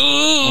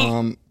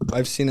 QB.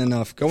 I've seen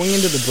enough. Going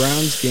into the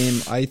Browns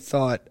game, I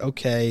thought,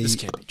 okay, this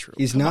can't be true.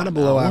 He's not a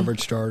below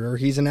average starter.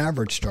 He's an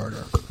average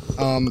starter.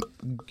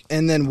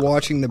 And then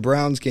watching the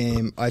Browns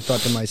game, I thought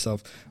to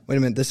myself, wait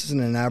a minute, this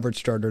isn't an average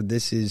starter.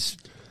 This is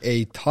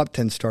a top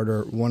 10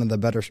 starter, one of the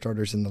better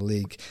starters in the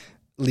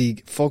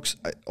league. Folks,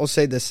 I'll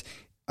say this.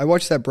 I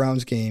watched that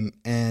Browns game,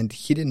 and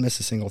he didn't miss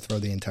a single throw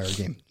the entire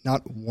game.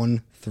 Not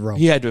one throw.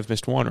 He had to have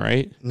missed one,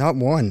 right? Not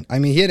one.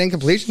 He had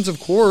incompletions, of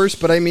course,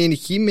 but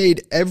he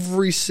made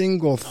every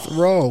single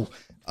throw.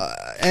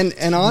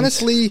 And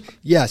honestly,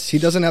 yes, he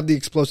doesn't have the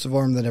explosive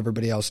arm that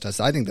everybody else does.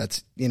 I think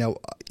that's,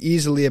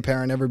 easily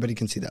apparent. Everybody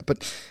can see that.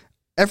 But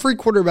every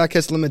quarterback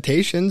has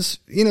limitations.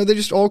 They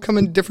just all come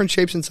in different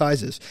shapes and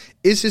sizes.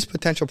 Is his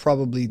potential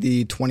probably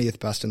the 20th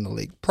best in the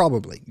league?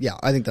 Probably. Yeah,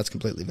 I think that's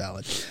completely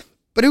valid.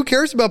 But who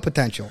cares about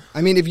potential?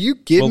 If you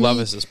give Will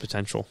Levis is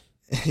potential.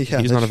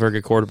 Yeah, he's not a very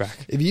good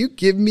quarterback. If you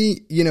give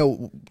me,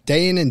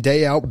 day in and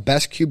day out,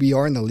 best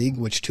QBR in the league,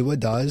 which Tua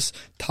does,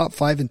 top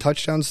 5 in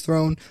touchdowns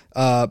thrown,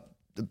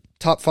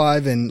 top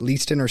 5 in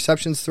least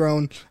interceptions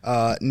thrown,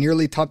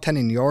 nearly top 10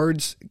 in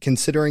yards,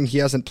 considering he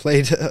hasn't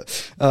played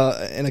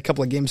in a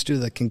couple of games due to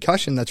the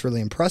concussion, that's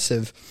really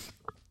impressive.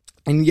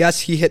 And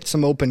yes, he hit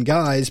some open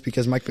guys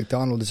because Mike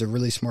McDonald is a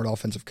really smart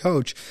offensive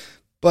coach,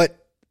 but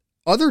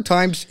other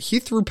times, he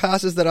threw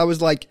passes that I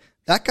was like,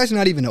 that guy's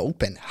not even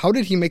open. How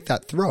did he make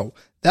that throw?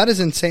 That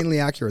is an insanely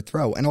accurate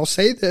throw. And I'll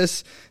say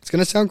this, it's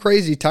going to sound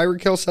crazy.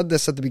 Tyreek Hill said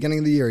this at the beginning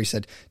of the year. He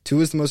said,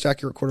 Tua is the most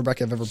accurate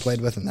quarterback I've ever played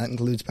with, and that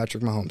includes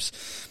Patrick Mahomes.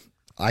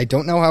 I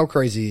don't know how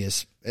crazy he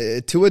is.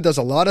 Tua does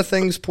a lot of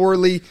things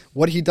poorly.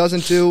 What he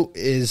doesn't do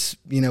is,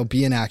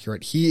 be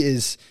inaccurate.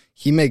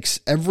 He makes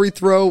every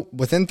throw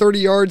within 30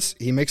 yards.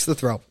 He makes the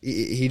throw.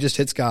 He just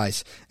hits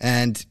guys.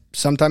 And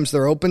sometimes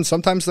they're open,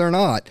 sometimes they're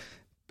not.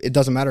 It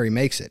doesn't matter. He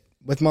makes it.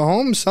 With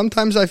Mahomes,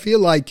 sometimes I feel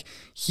like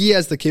he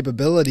has the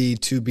capability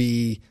to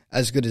be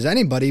as good as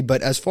anybody,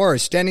 but as far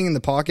as standing in the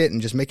pocket and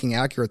just making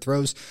accurate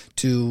throws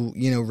to,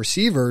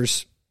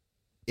 receivers,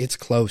 it's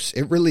close.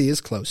 It really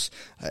is close.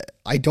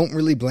 I don't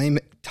really blame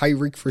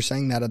Tyreek for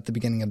saying that at the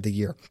beginning of the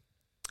year.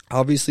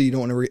 Obviously, you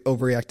don't want to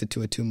overreact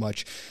to it too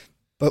much.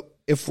 But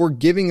if we're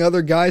giving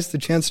other guys the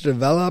chance to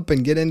develop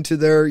and get into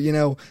their,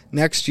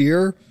 next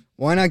year,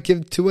 why not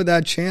give Tua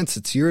that chance?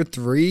 It's year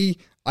 3.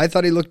 I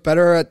thought he looked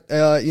better at,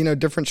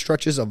 different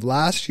stretches of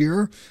last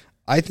year.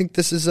 I think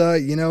this is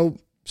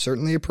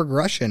certainly a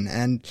progression.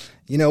 And,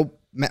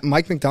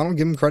 Mike McDonald,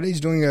 give him credit. He's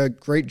doing a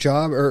great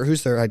job. Or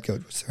who's their head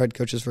coach? What's their head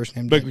coach's first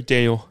name? Mike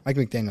McDaniel. Mike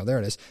McDaniel. There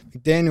it is.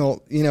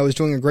 McDaniel, is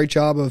doing a great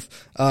job of,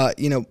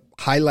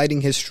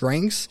 highlighting his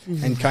strengths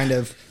and kind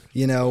of,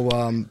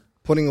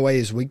 putting away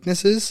his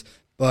weaknesses.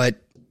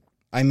 But,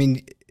 I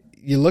mean,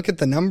 you look at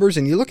the numbers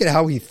and you look at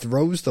how he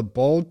throws the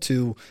ball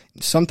to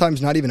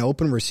sometimes not even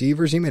open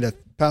receivers. He made a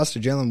pass to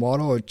Jalen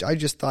Waddle, which I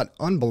just thought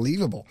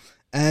unbelievable.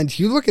 And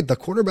you look at the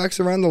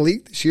quarterbacks around the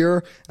league this year,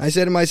 and I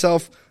say to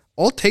myself,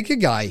 I'll take a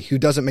guy who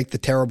doesn't make the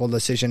terrible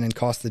decision and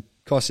cost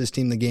his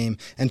team the game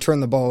and turn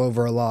the ball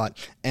over a lot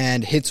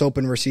and hits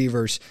open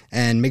receivers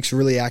and makes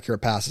really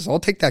accurate passes. I'll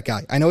take that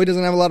guy. I know he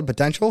doesn't have a lot of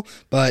potential,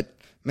 but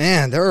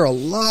man, there are a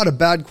lot of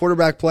bad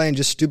quarterback play and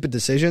just stupid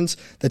decisions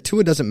that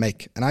Tua doesn't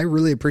make, and I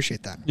really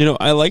appreciate that.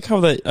 I like how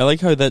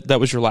that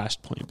was your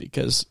last point,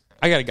 because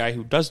I got a guy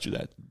who does do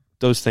that.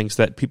 Those things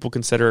that people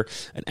consider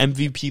an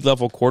MVP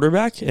level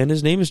quarterback, and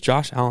his name is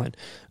Josh Allen.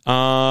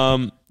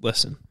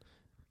 Listen,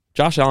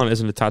 Josh Allen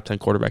isn't a top 10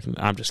 quarterback.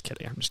 I'm just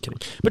kidding.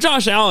 But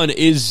Josh Allen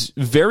is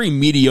very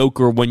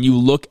mediocre when you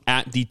look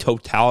at the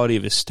totality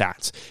of his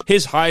stats.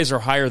 His highs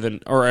are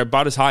or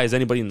about as high as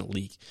anybody in the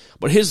league,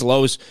 but his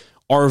lows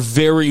are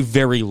very,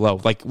 very low.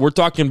 Like, we're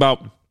talking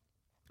about,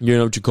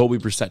 Jacoby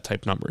Brissett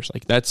type numbers.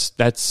 Like, that's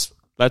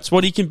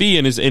what he can be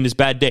in his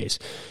bad days.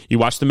 You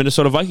watch the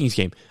Minnesota Vikings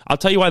game. I'll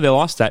tell you why they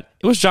lost that.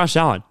 It was Josh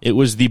Allen. It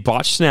was the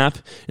botched snap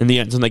in the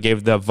end zone that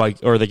gave the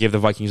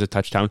Vikings a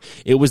touchdown.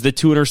 It was the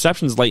 2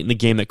 interceptions late in the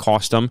game that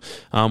cost them.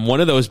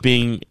 One of those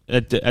being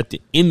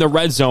in the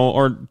red zone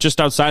or just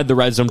outside the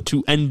red zone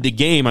to end the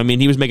game. I mean,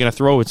 he was making a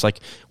throw. It's like,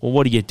 well,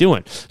 what are you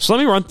doing? So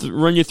let me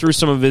run you through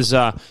some of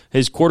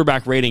his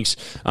quarterback ratings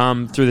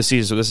through the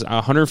season. So this is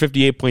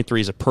 158.3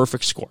 is a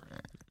perfect score.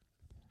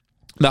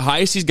 The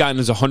highest he's gotten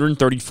is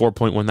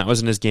 134.1. That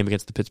was in his game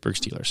against the Pittsburgh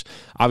Steelers.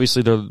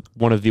 Obviously, they're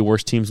one of the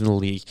worst teams in the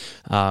league.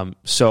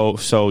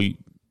 So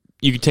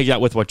you can take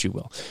that with what you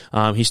will.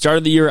 He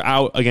started the year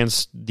out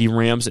against the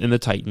Rams and the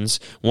Titans,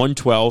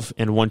 112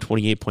 and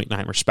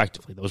 128.9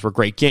 respectively. Those were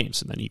great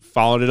games. And then he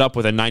followed it up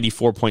with a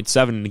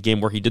 94.7 in a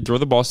game where he did throw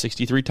the ball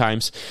 63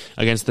 times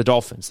against the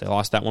Dolphins. They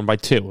lost that one by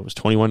 2. It was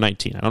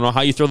 21-19. I don't know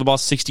how you throw the ball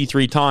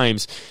 63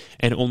 times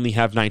and only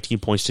have 19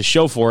 points to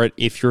show for it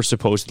if you're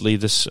supposedly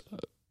this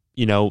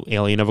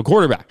alien of a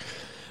quarterback.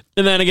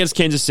 And then against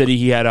Kansas City,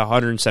 he had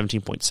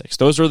 117.6.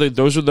 Those are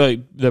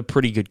the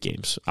pretty good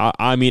games. The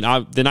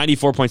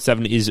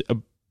 94.7 is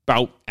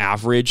about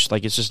average.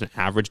 Like, it's just an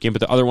average game,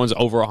 but the other one's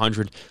over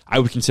 100. I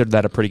would consider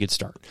that a pretty good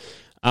start.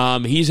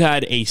 He's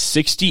had a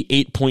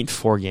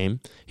 68.4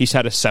 game. He's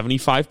had a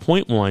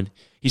 75.1.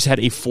 He's had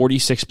a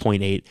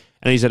 46.8,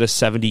 and he's had a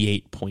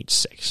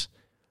 78.6.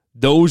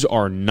 Those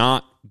are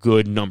not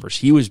good numbers.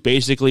 He was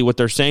basically, what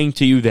they're saying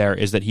to you there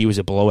is that he was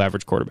a below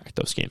average quarterback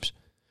those games.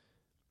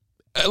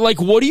 Like,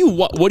 what do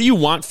you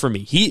want from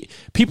me?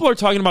 People are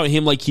talking about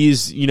him like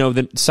he's,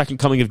 the second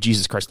coming of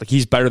Jesus Christ. Like,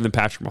 he's better than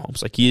Patrick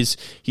Mahomes. Like, he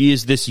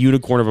is this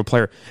unicorn of a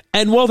player.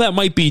 And while that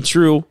might be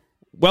true,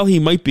 he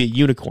might be a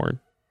unicorn.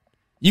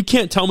 You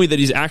can't tell me that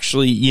he's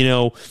actually,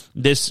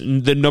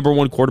 the number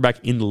one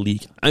quarterback in the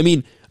league. I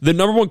mean, the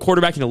number one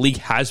quarterback in the league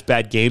has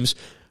bad games,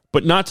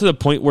 but not to the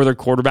point where their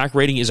quarterback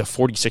rating is a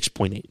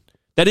 46.8.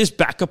 That is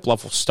backup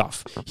level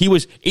stuff. He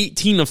was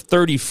 18 of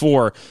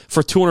 34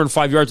 for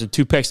 205 yards and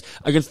 2 picks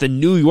against the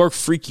New York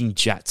freaking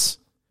Jets.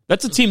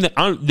 That's a team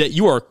that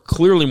you are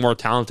clearly more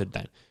talented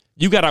than.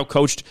 You got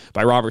outcoached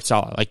by Robert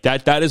Saleh. Like,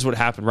 that is what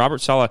happened.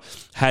 Robert Saleh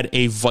had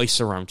a vice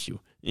around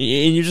you,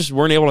 and you just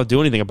weren't able to do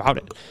anything about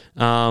it.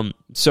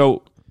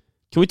 So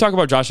can we talk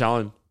about Josh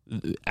Allen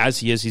as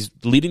he is? He's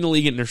leading the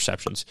league in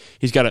interceptions.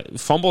 He's got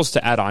fumbles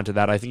to add on to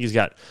that. I think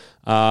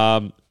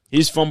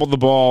he's fumbled the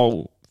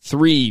ball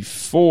 3,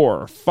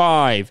 4,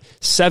 5,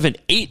 7,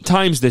 8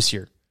 times this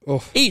year.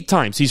 Oh. 8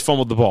 times he's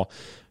fumbled the ball.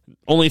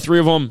 Only 3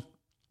 of them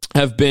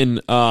have been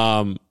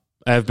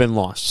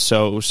lost.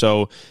 So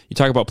you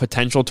talk about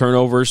potential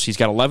turnovers. He's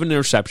got 11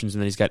 interceptions, and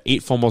then he's got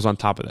 8 fumbles on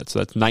top of that. So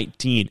that's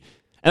 19.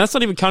 And that's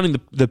not even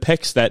counting the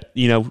picks that,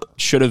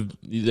 should have,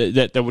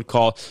 that would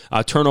call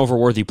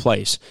turnover-worthy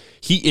plays.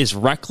 He is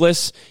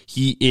reckless.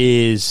 He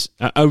is,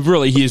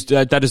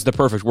 that is the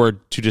perfect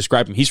word to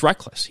describe him. He's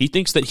reckless. He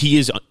thinks that he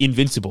is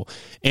invincible.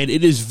 And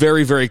it is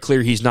very, very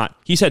clear he's not.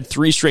 He's had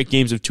 3 straight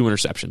games of 2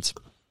 interceptions.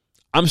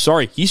 I'm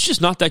sorry. He's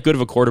just not that good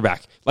of a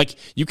quarterback. Like,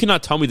 you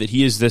cannot tell me that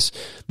he is the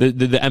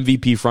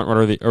MVP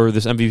frontrunner or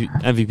this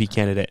MVP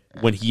candidate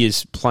when he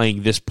is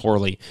playing this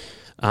poorly.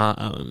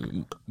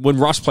 When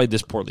Russ played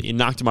this poorly, it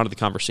knocked him out of the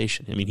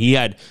conversation. I mean, he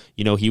had,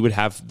 he would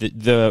have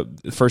the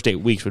first 8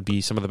 weeks would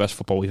be some of the best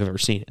football we've ever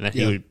seen, and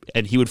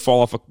then he would fall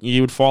off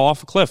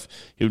a cliff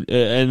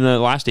in the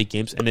last 8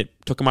 games, and it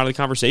took him out of the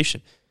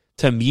conversation.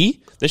 To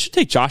me, they should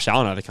take Josh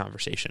Allen out of the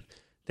conversation.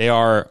 They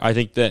are, I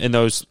think, that in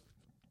those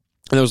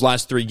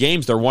last 3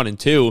 games, they're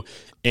 1-2,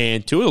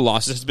 and 2 of the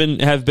losses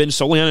have been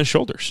solely on his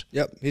shoulders.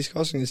 Yep, he's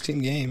costing his team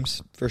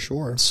games for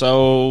sure.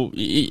 So,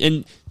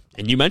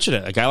 and you mentioned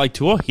it, a guy like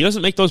Tua, he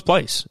doesn't make those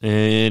plays,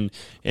 and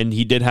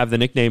he did have the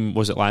nickname.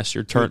 Was it last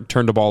year?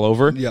 Turned the ball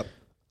over. Yep.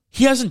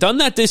 He hasn't done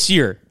that this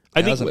year.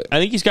 I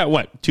think he's got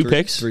what, 2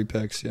 picks? 3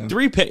 picks. Yeah.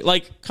 3 picks.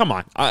 Like, come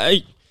on.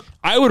 I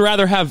would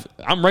rather have.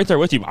 I'm right there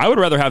with you. I would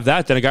rather have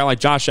that than a guy like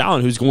Josh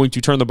Allen who's going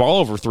to turn the ball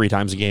over 3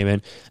 times a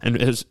game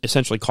and has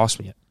essentially cost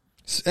me it.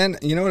 And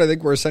you know what? I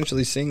think we're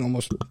essentially seeing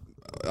almost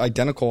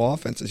identical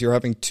offenses. You're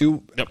having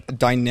 2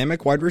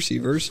 dynamic wide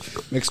receivers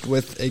mixed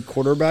with a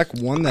quarterback,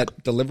 one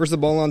that delivers the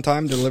ball on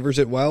time, delivers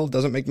it well,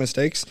 doesn't make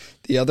mistakes.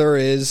 The other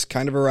is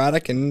kind of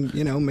erratic and,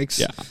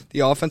 makes the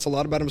offense a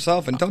lot about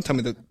himself. And don't tell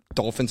me the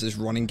Dolphins'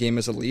 running game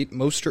is elite.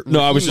 No,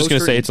 I was just going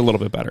to say it's a little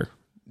bit better.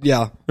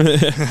 Yeah.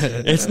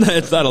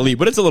 It's not elite,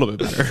 but it's a little bit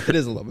better. It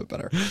is a little bit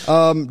better.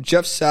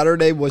 Jeff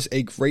Saturday was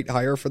a great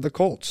hire for the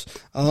Colts.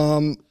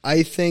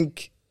 I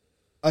think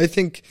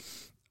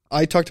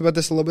I talked about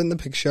this a little bit in the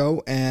Pick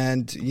Show,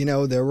 and,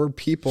 there were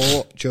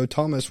people, Joe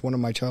Thomas, one of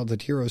my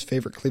childhood heroes,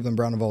 favorite Cleveland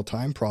Brown of all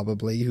time,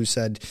 probably, who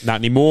said... Not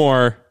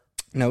anymore.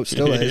 No, it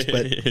still is,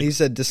 but he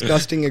said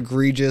disgusting,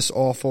 egregious,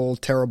 awful,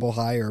 terrible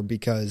hire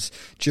because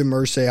Jim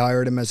Irsay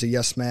hired him as a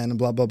yes man and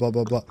blah, blah, blah,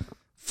 blah, blah.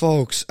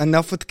 Folks,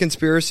 enough with the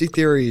conspiracy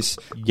theories.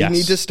 Yes. You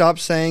need to stop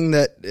saying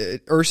that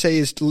Irsay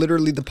is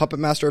literally the puppet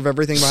master of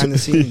everything behind the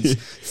scenes.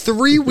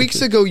 3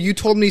 weeks ago, you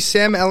told me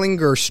Sam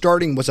Ehlinger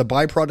starting was a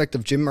byproduct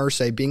of Jim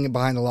Irsay being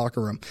behind the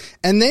locker room.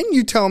 And then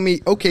you tell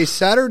me, okay,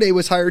 Saturday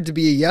was hired to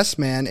be a yes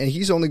man, and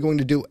he's only going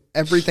to do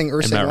everything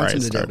Irsay wants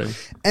him to do.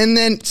 And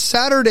then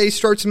Saturday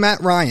starts Matt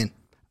Ryan.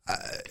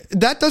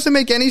 That doesn't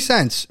make any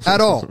sense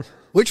at all.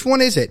 Which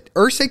one is it?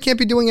 Irsay can't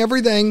be doing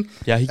everything.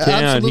 Yeah, he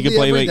can. He can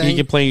play. Everything. He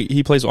can play.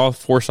 He plays all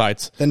 4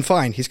 sides. Then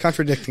fine. He's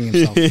contradicting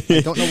himself.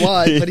 I don't know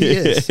why, but he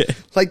is.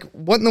 Like,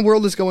 what in the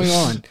world is going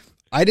on?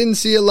 I didn't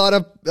see a lot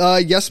of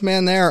yes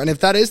man there. And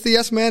if that is the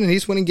yes man and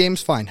he's winning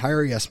games, fine.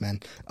 Hire a yes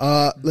man.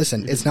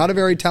 Listen, it's not a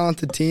very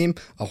talented team.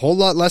 A whole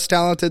lot less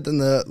talented than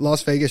the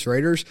Las Vegas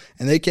Raiders.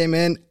 And they came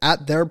in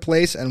at their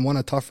place and won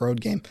a tough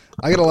road game.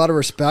 I got a lot of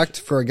respect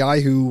for a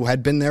guy who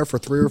had been there for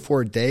 3 or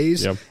 4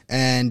 days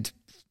and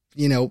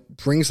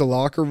brings the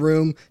locker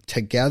room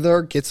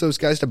together, gets those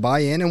guys to buy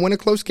in and win a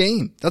close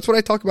game. That's what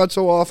I talk about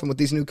so often with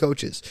these new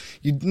coaches.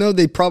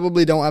 They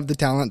probably don't have the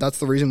talent. That's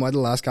the reason why the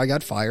last guy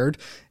got fired.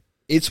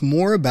 It's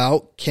more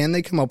about, can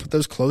they come up with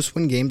those close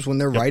win games when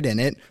they're right in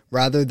it,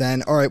 rather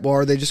than, all right, well,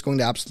 are they just going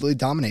to absolutely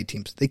dominate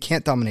teams? They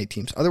can't dominate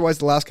teams. Otherwise,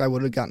 the last guy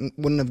wouldn't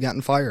have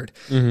gotten fired.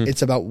 Mm-hmm.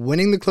 It's about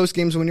winning the close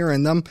games when you're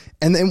in them,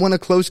 and then win a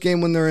close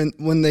game when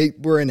they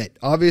were in it.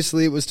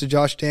 Obviously, it was to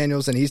Josh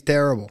Daniels, and he's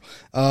terrible.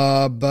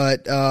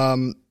 But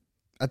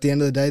at the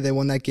end of the day, they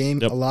won that game.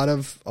 Yep.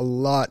 A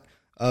lot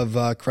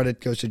of credit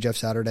goes to Jeff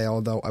Saturday,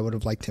 although I would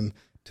have liked him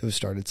to have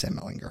started Sam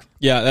Ehlinger.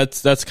 Yeah,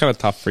 that's kind of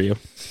tough for you.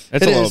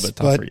 It's a little bit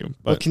tough for you.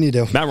 But what can you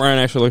do? Matt Ryan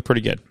actually looked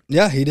pretty good.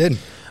 Yeah, he did.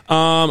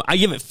 I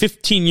give it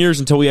 15 years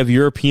until we have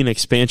European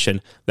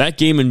expansion. That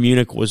game in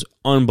Munich was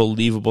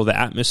unbelievable. The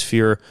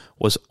atmosphere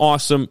was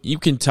awesome. You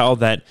can tell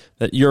that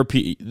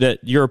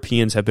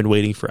Europeans have been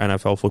waiting for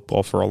NFL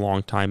football for a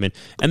long time,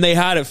 and they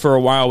had it for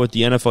a while with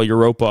the NFL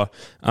Europa,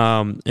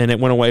 and it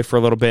went away for a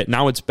little bit.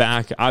 Now it's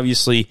back.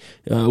 Obviously,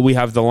 we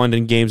have the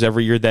London games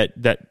every year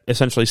that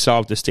essentially sell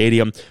out the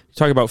stadium. You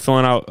talk about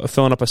filling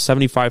up a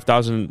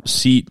 75,000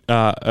 seat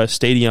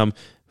stadium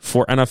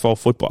for NFL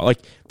football. Like,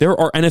 there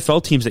are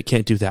NFL teams that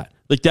can't do that.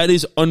 Like, that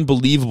is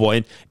unbelievable.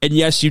 And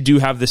yes, you do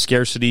have the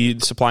scarcity,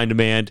 supply and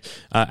demand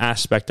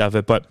aspect of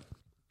it, but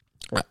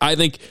I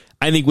think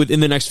within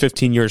the next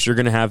 15 years, you're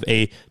going to have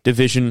a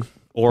division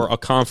or a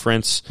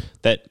conference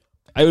that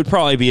I would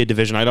probably be a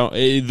division.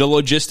 The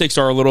logistics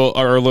are a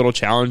little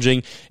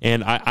challenging,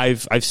 and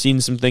I've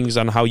seen some things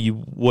on how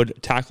you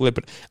would tackle it,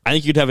 but I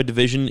think you'd have a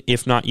division,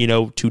 if not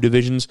 2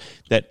 divisions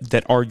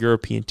that are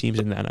European teams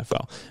in the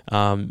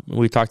NFL.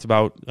 We talked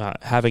about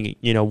having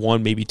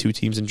 1, maybe 2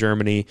 teams in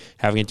Germany,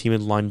 having a team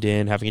in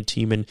London, having a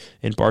team in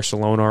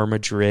Barcelona or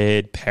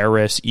Madrid,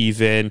 Paris,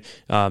 even.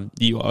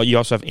 You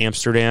also have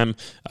Amsterdam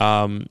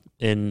the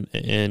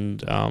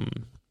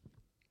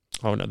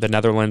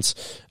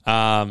Netherlands.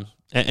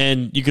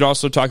 And you could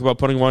also talk about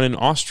putting one in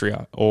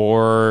Austria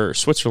or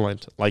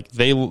Switzerland. Like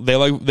they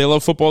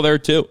love football there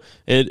too.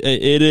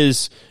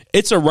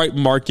 It's a ripe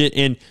market,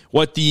 and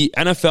what the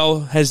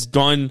NFL has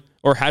done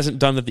or hasn't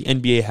done that the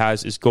NBA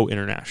has is go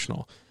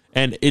international.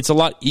 And it's a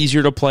lot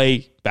easier to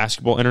play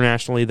basketball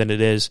internationally than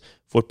it is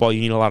football. You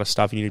need a lot of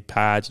stuff. You need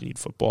pads, you need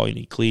football, you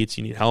need cleats,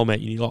 you need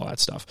helmet, you need all that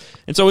stuff.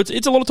 And so it's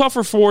a little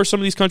tougher for some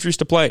of these countries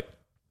to play.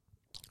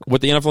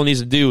 What the NFL needs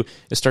to do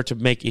is start to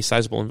make a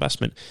sizable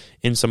investment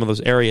in some of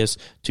those areas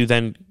to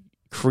then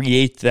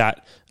create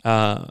that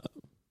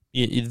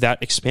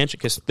expansion.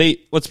 Because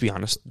let's be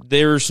honest,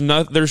 there's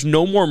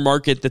no more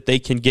market that they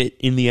can get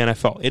in the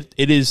NFL.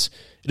 It is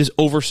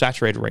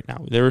oversaturated right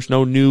now. There is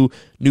no new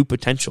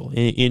potential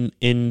in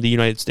the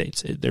United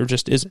States. There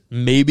just isn't.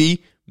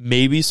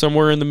 Maybe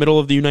somewhere in the middle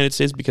of the United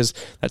States, because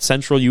that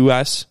central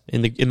U.S.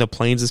 in the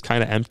plains is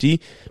kind of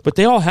empty. But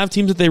they all have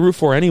teams that they root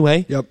for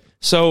anyway. Yep.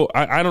 So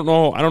I don't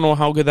know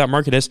how good that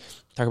market is.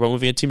 Talk about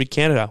moving a team to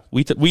Canada.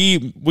 We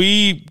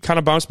kind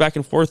of bounced back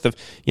and forth of,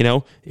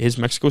 is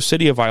Mexico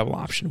City a viable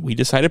option? We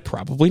decided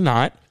probably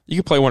not. You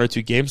could play 1 or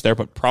 2 games there,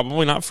 but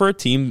probably not for a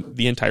team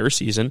the entire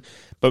season.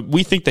 But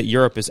we think that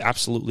Europe is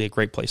absolutely a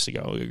great place to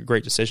go. A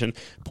great decision.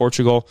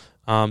 Portugal,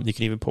 you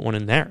can even put one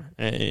in there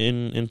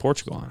in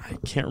Portugal. I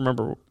can't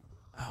remember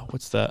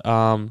what's the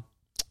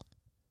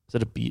is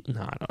it a beat?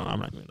 No, I don't know. I'm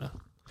not going to.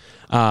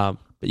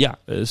 But yeah,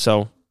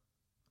 so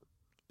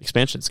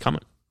expansion's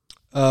coming.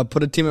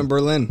 Put a team in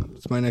Berlin.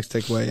 That's my next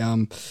takeaway.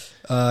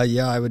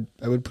 I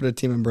would put a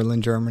team in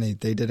Berlin, Germany.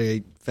 They did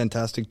a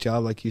fantastic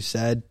job, like you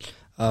said,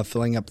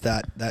 filling up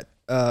that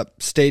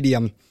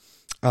stadium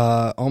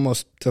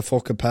almost to full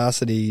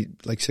capacity,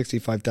 like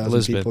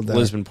 65,000 people there.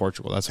 Lisbon,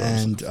 Portugal. That's what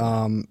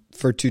and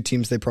for 2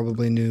 teams they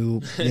probably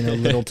knew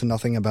little to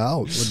nothing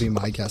about, would be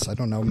my guess. I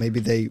don't know.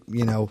 Maybe they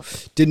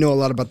did know a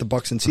lot about the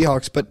Bucks and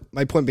Seahawks, but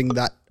my point being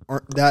that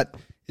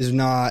is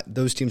not,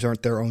 those teams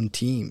aren't their own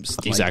teams.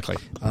 Exactly.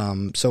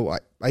 So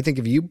I think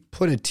if you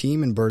put a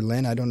team in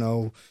Berlin, I don't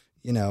know,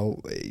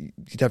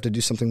 you'd have to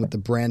do something with the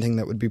branding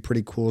that would be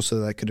pretty cool,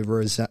 so that could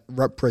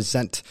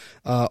represent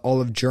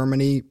all of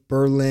Germany.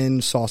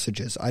 Berlin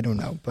sausages. I don't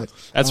know, but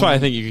that's why I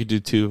think you could do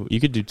 2. You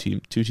could do 2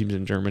 teams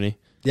in Germany.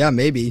 Yeah,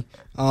 maybe.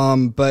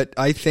 But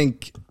I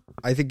think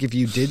if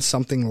you did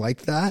something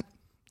like that,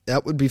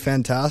 that would be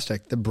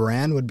fantastic. The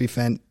brand would be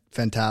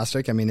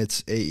fantastic. I mean,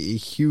 it's a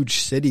huge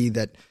city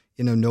that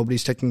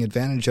nobody's taking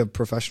advantage of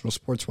professional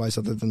sports-wise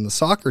other than the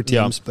soccer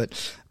teams. Yeah.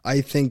 But I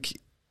think,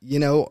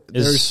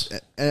 there's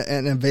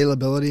an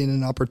availability and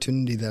an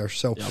opportunity there.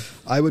 So yeah.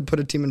 I would put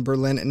a team in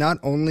Berlin. And not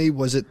only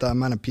was it the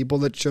amount of people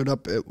that showed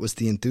up, it was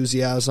the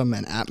enthusiasm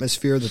and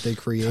atmosphere that they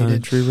created.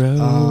 Country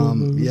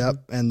road. Yep.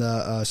 And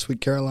the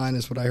Sweet Caroline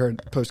is what I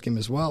heard post-game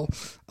as well.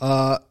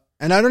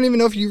 And I don't even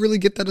know if you really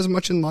get that as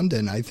much in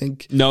London. I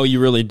think no, you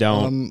really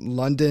don't.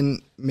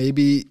 London,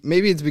 maybe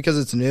it's because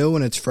it's new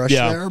and it's fresh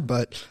there,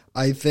 but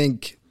I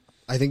think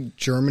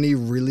Germany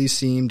really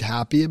seemed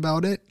happy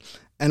about it.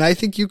 And I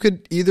think you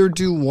could either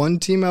do 1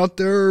 team out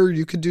there or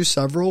you could do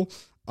several.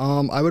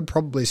 I would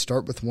probably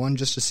start with 1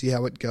 just to see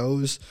how it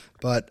goes.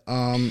 But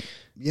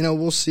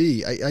we'll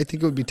see. I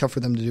think it would be tough for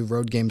them to do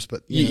road games,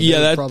 but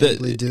they'd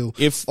probably do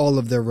all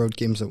of their road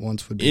games at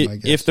once would be my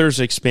guess. If there's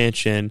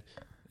expansion,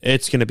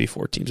 it's going to be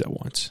 4 teams at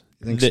once.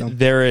 You think so?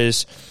 There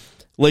is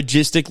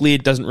logistically,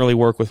 it doesn't really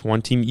work with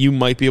 1 team. You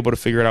might be able to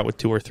figure it out with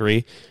 2 or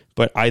 3,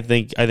 but I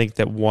think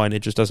that 1, it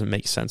just doesn't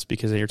make sense,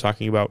 because then you're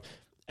talking about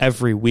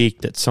every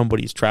week that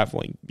somebody's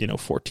traveling,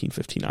 14,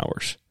 15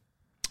 hours.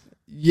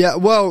 Yeah,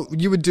 well,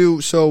 you would do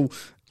 8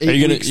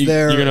 weeks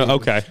there. You're gonna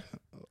okay.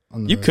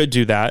 You could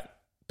do that,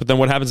 but then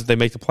what happens if they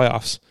make the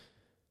playoffs?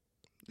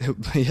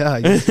 Yeah,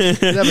 you'd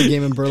have a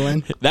game in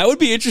Berlin. That would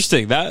be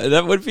interesting.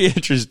 That would be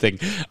interesting.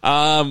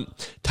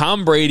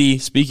 Tom Brady,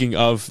 speaking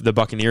of the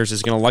Buccaneers,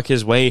 is going to luck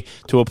his way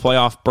to a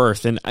playoff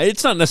berth, and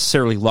it's not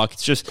necessarily luck.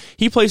 It's just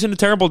he plays in a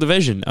terrible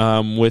division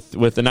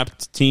with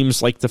inept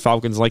teams like the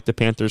Falcons, like the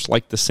Panthers,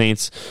 like the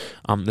Saints.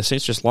 The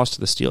Saints just lost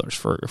to the Steelers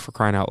for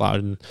crying out loud,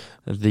 and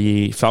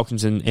the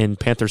Falcons and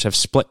Panthers have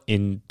split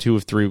in 2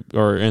 of 3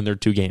 or in their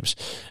 2 games.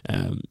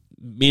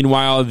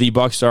 Meanwhile, the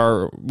Bucs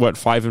are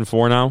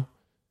 5-4 now.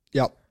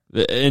 Yep.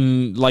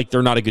 And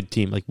they're not a good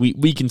team.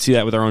 We can see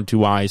that with our own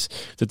 2 eyes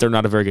that they're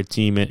not a very good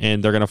team,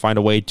 and they're going to find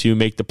a way to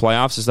make the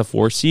playoffs as the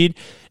 4 seed.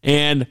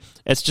 And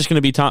it's just going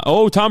to be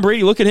Tom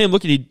Brady. Look at him.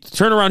 Look at the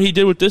turnaround he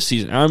did with this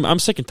season. I'm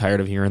sick and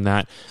tired of hearing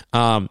that.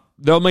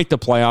 They'll make the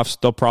playoffs.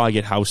 They'll probably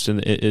get housed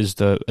as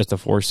the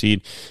 4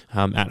 seed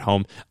at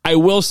home. I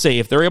will say,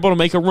 if they're able to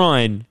make a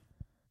run,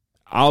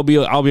 I'll be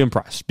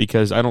impressed,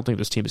 because I don't think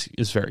this team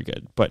is very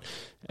good. But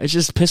it's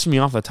just pissing me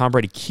off that Tom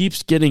Brady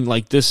keeps getting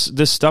this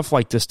stuff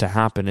like this to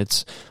happen.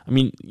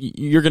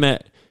 You're gonna,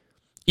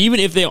 even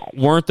if they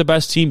weren't the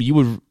best team, you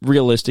would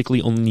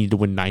realistically only need to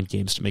win 9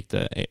 games to make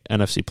the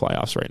NFC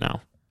playoffs right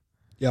now.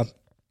 Yeah.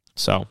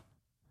 So,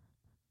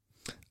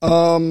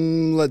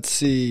 let's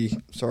see.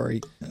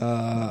 Sorry,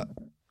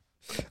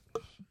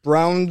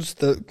 Browns.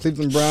 The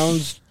Cleveland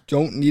Browns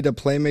don't need a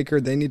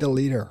playmaker; they need a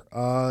leader.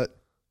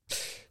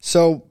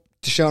 So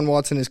Deshaun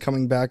Watson is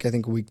coming back, I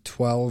think, week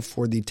 12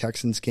 for the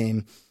Texans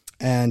game.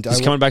 And he's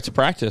coming back to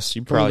practice.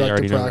 You probably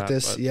already know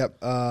practice. That. Yep.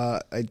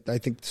 I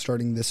think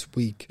starting this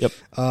week. Yep.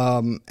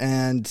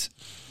 And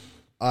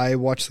I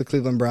watched the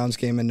Cleveland Browns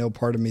game, and no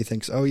part of me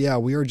thinks, oh, yeah,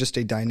 we are just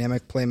a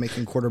dynamic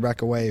playmaking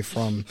quarterback away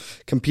from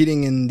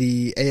competing in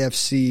the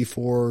AFC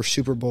for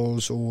Super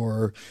Bowls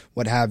or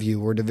what have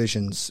you, or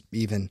divisions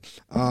even.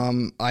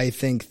 I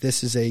think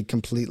this is a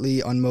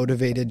completely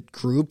unmotivated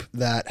group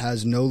that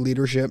has no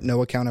leadership,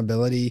 no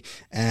accountability,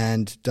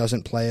 and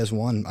doesn't play as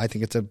one. I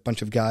think it's a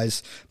bunch of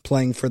guys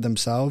playing for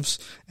themselves,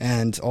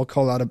 and I'll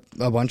call out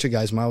a bunch of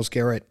guys. Myles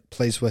Garrett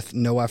plays with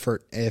no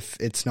effort if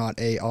it's not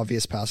a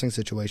obvious passing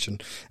situation.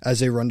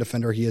 As a run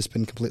defender, he has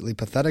been completely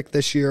pathetic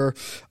this year.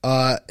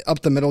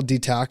 Up the middle, D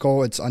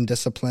tackle, it's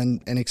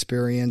undisciplined,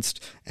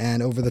 inexperienced,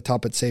 and over the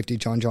top at safety,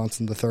 John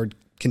Johnson III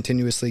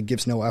continuously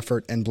gives no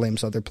effort and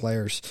blames other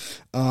players.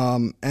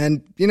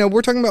 And,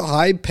 we're talking about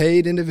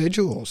high-paid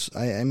individuals.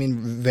 I mean,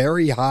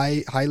 very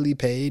highly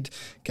paid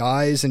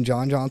guys, and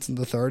John Johnson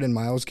III and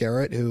Myles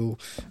Garrett, who,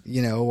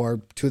 are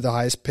two of the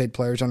highest-paid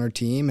players on our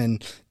team,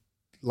 and,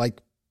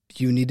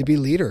 you need to be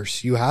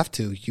leaders. You have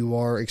to. You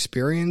are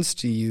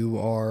experienced. You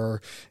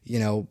are,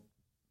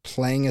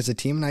 playing as a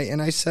team. And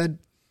I said,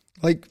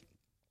 who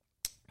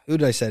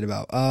did I say it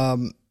about?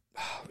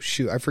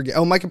 I forget.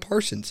 Oh, Micah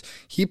Parsons.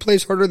 He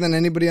plays harder than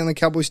anybody on the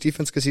Cowboys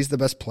defense because he's the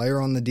best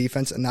player on the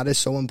defense, and that is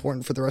so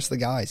important for the rest of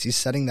the guys. He's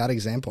setting that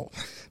example.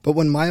 But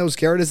when Myles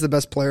Garrett is the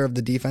best player of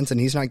the defense and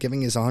he's not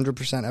giving his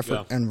 100%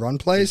 effort and run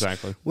plays,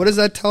 what does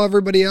that tell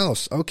everybody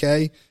else?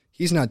 Okay,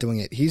 he's not doing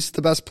it. He's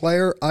the best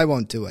player. I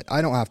won't do it.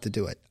 I don't have to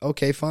do it.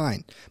 Okay,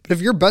 fine. But if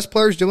your best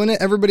player's doing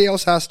it, everybody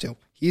else has to.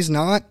 He's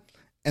not.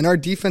 And our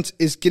defense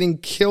is getting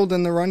killed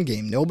in the run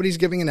game. Nobody's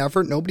giving an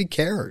effort. Nobody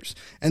cares.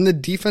 And the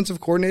defensive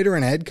coordinator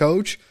and head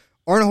coach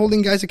aren't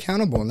holding guys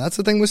accountable. And that's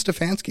the thing with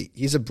Stefanski.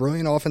 He's a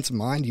brilliant offensive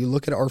mind. You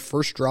look at our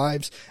first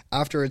drives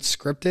after it's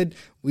scripted,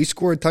 we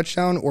score a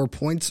touchdown or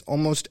points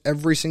almost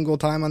every single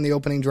time on the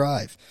opening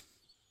drive.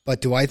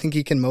 But do I think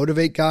he can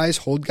motivate guys,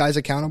 hold guys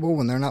accountable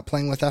when they're not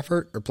playing with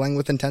effort or playing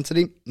with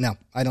intensity? No,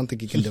 I don't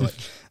think he can do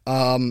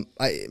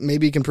it.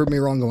 Maybe he can prove me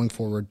wrong going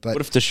forward. But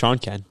what if Deshaun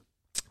can?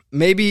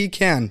 Maybe he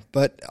can,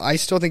 but I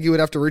still think he would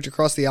have to reach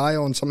across the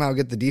aisle and somehow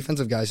get the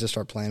defensive guys to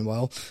start playing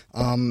well.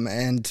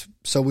 And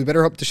so we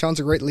better hope Deshaun's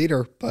a great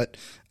leader. But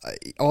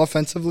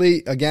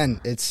offensively, again,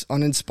 it's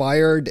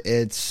uninspired.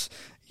 It's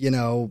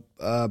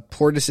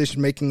poor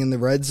decision-making in the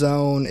red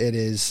zone. It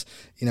is,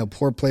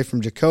 poor play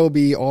from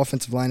Jacoby.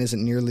 Offensive line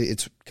isn't nearly,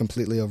 it's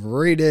completely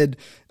overrated.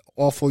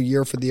 Awful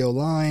year for the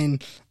O-line.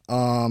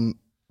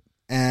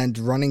 And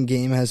running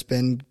game has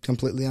been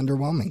completely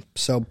underwhelming.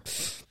 So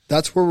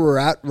that's where we're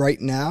at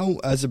right now.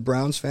 As a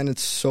Browns fan,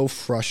 it's so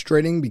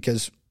frustrating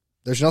because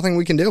there's nothing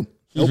we can do.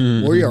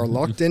 Nope, we are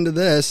locked into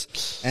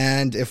this.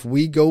 And if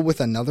we go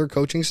with another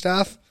coaching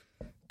staff,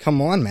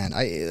 come on, man.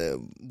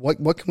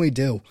 What can we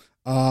do?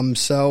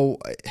 So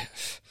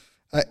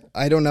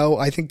I don't know.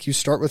 I think you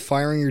start with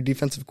firing your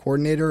defensive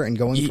coordinator and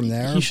going from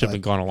there. He should have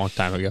been gone a long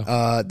time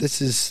ago.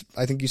 This is,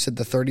 I think you said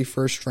the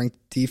 31st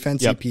ranked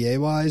defense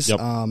EPA-wise. Yep.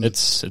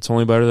 It's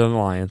only better than the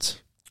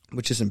Lions.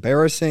 Which is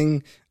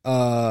embarrassing.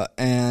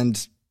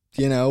 And,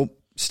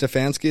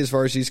 Stefanski, as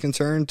far as he's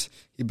concerned,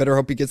 you better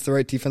hope he gets the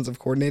right defensive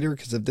coordinator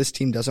because if this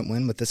team doesn't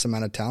win with this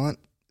amount of talent,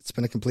 it's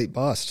been a complete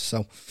bust.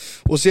 So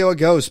we'll see how it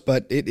goes,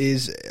 but it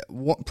is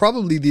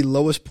probably the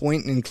lowest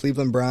point in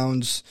Cleveland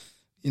Browns,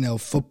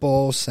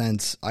 football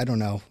since, I don't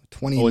know,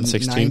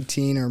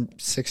 2019 or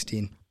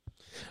 16.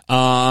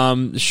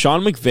 Sean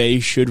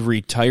McVay should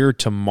retire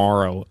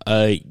tomorrow.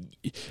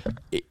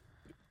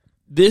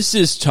 This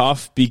is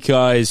tough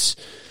because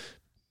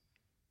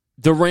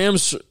the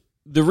Rams,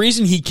 the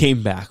reason he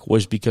came back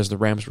was because the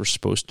Rams were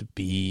supposed to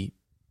be,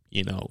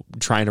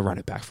 trying to run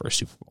it back for a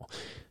Super Bowl.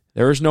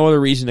 There is no other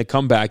reason to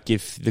come back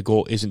if the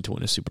goal isn't to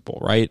win a Super Bowl,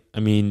 right? I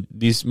mean,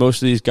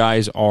 most of these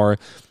guys are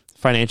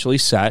financially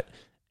set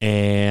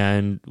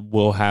and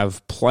will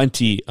have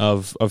plenty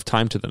of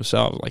time to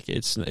themselves. Like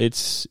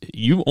it's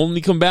you only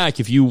come back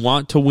if you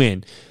want to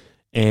win.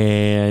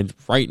 And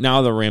right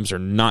now the Rams are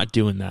not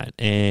doing that.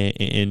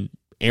 And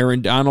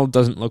Aaron Donald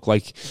doesn't look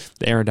like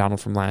the Aaron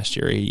Donald from last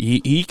year.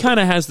 He kind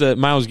of has the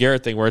Myles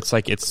Garrett thing where it's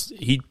like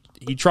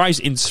he tries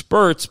in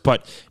spurts,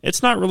 but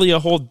it's not really a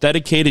whole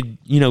dedicated,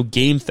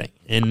 game thing.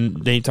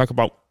 And then you talk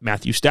about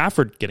Matthew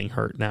Stafford getting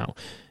hurt now.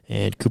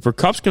 And Cooper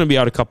Kupp's going to be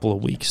out a couple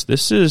of weeks.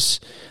 This is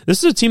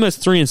a team that's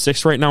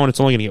 3-6 right now, and it's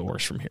only going to get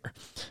worse from here,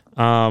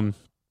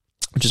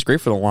 which is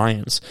great for the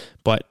Lions.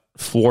 But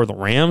for the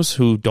Rams,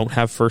 who don't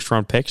have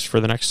first-round picks for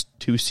the next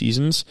 2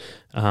 seasons,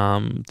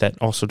 that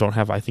also don't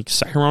have, I think,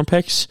 second-round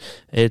picks,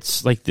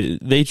 it's like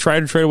they try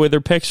to trade away their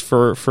picks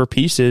for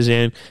pieces,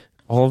 and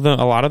a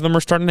lot of them are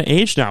starting to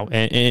age now,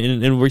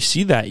 and we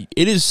see that.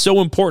 It is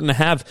so important to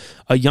have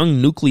a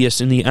young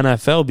nucleus in the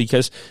NFL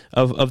because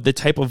of the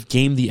type of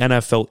game the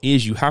NFL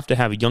is. You have to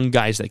have young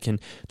guys that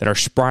are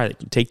spry, that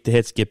can take the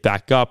hits, get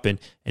back up, and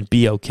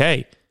be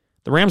okay.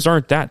 The Rams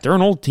aren't that. They're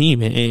an old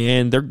team,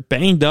 and they're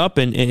banged up,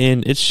 and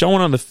it's showing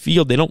on the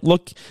field. They don't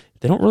look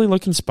they don't really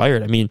look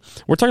inspired. I mean,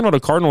 we're talking about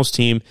a Cardinals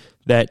team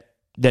that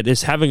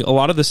is having a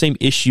lot of the same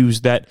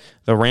issues that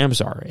the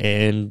Rams are,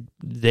 and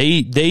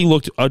they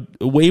looked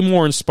way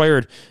more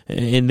inspired,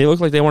 and they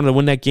looked like they wanted to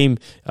win that game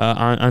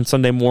on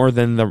Sunday more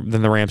than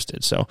the Rams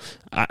did. So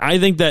I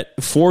think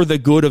that for the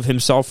good of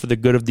himself, for the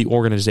good of the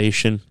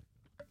organization,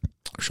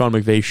 Sean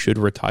McVay should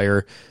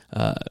retire.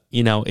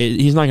 He's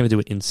not going to do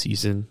it in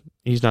season.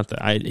 He's not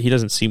he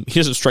doesn't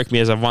strike me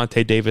as a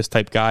Vontae Davis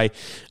type guy.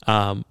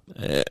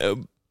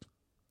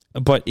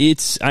 But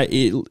this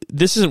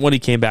isn't what he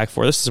came back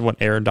for. This is what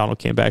Aaron Donald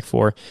came back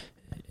for.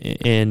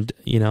 And,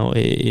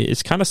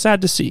 it's kind of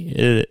sad to see.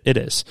 It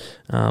is.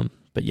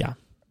 But yeah.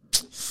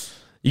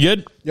 You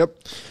good? Yep.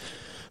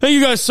 Thank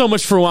you guys so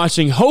much for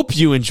watching. Hope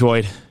you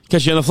enjoyed.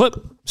 Catch you on the flip.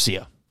 See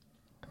ya.